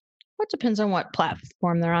 it depends on what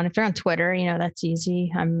platform they're on. If they're on Twitter, that's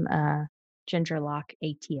easy. I'm Gingerlock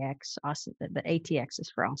ATX, Austin. The ATX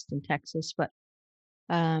is for Austin, Texas. But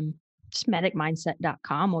just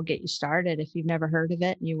medicmindset.com will get you started. If you've never heard of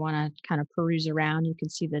it and you want to kind of peruse around, you can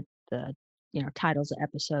see the titles of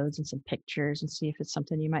episodes and some pictures and see if it's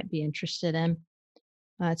something you might be interested in.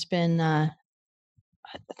 It's been, I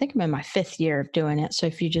think I'm in my 5th year of doing it. So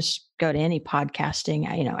if you just go to any podcasting,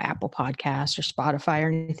 Apple Podcasts or Spotify or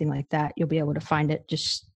anything like that, you'll be able to find it.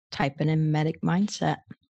 Just typing in Medic Mindset.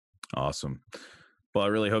 Awesome. Well, I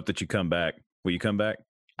really hope that you come back. Will you come back?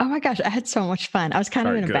 Oh my gosh, I had so much fun. I was kind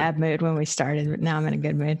of in a bad mood when we started, but now I'm in a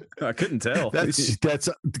good mood. I couldn't tell. That's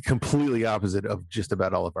completely opposite of just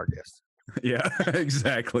about all of our guests. Yeah,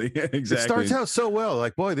 exactly. It starts out so well.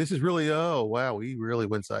 Like, boy, this is really, oh, wow, we really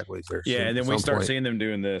went sideways there. Yeah, and then we start seeing them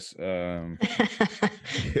doing this.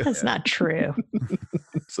 That's not true.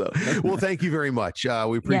 So, well, thank you very much.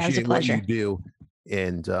 We appreciate what you do,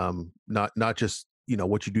 and not just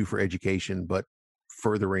what you do for education, but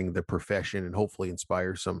furthering the profession, and hopefully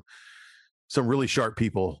inspire some really sharp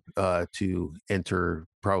people to enter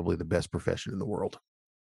probably the best profession in the world.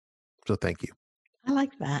 So, thank you. I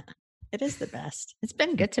like that. It is the best. It's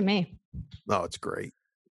been good to me. Oh, it's great.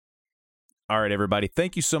 All right, everybody.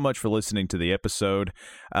 Thank you so much for listening to the episode.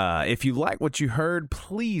 If you like what you heard,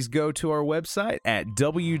 please go to our website at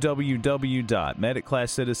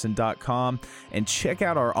www.medicclasscitizen.com and check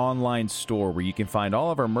out our online store where you can find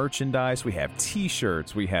all of our merchandise. We have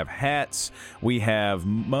t-shirts, we have hats, we have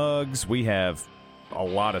mugs, we have a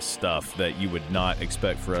lot of stuff that you would not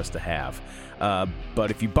expect for us to have.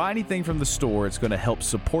 But if you buy anything from the store, it's going to help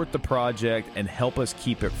support the project and help us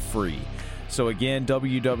keep it free. So again,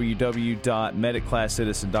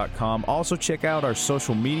 www.medicclasscitizen.com. Also check out our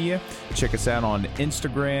social media. Check us out on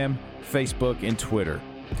Instagram, Facebook, and Twitter.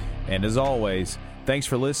 And as always, thanks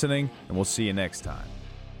for listening, and we'll see you next time.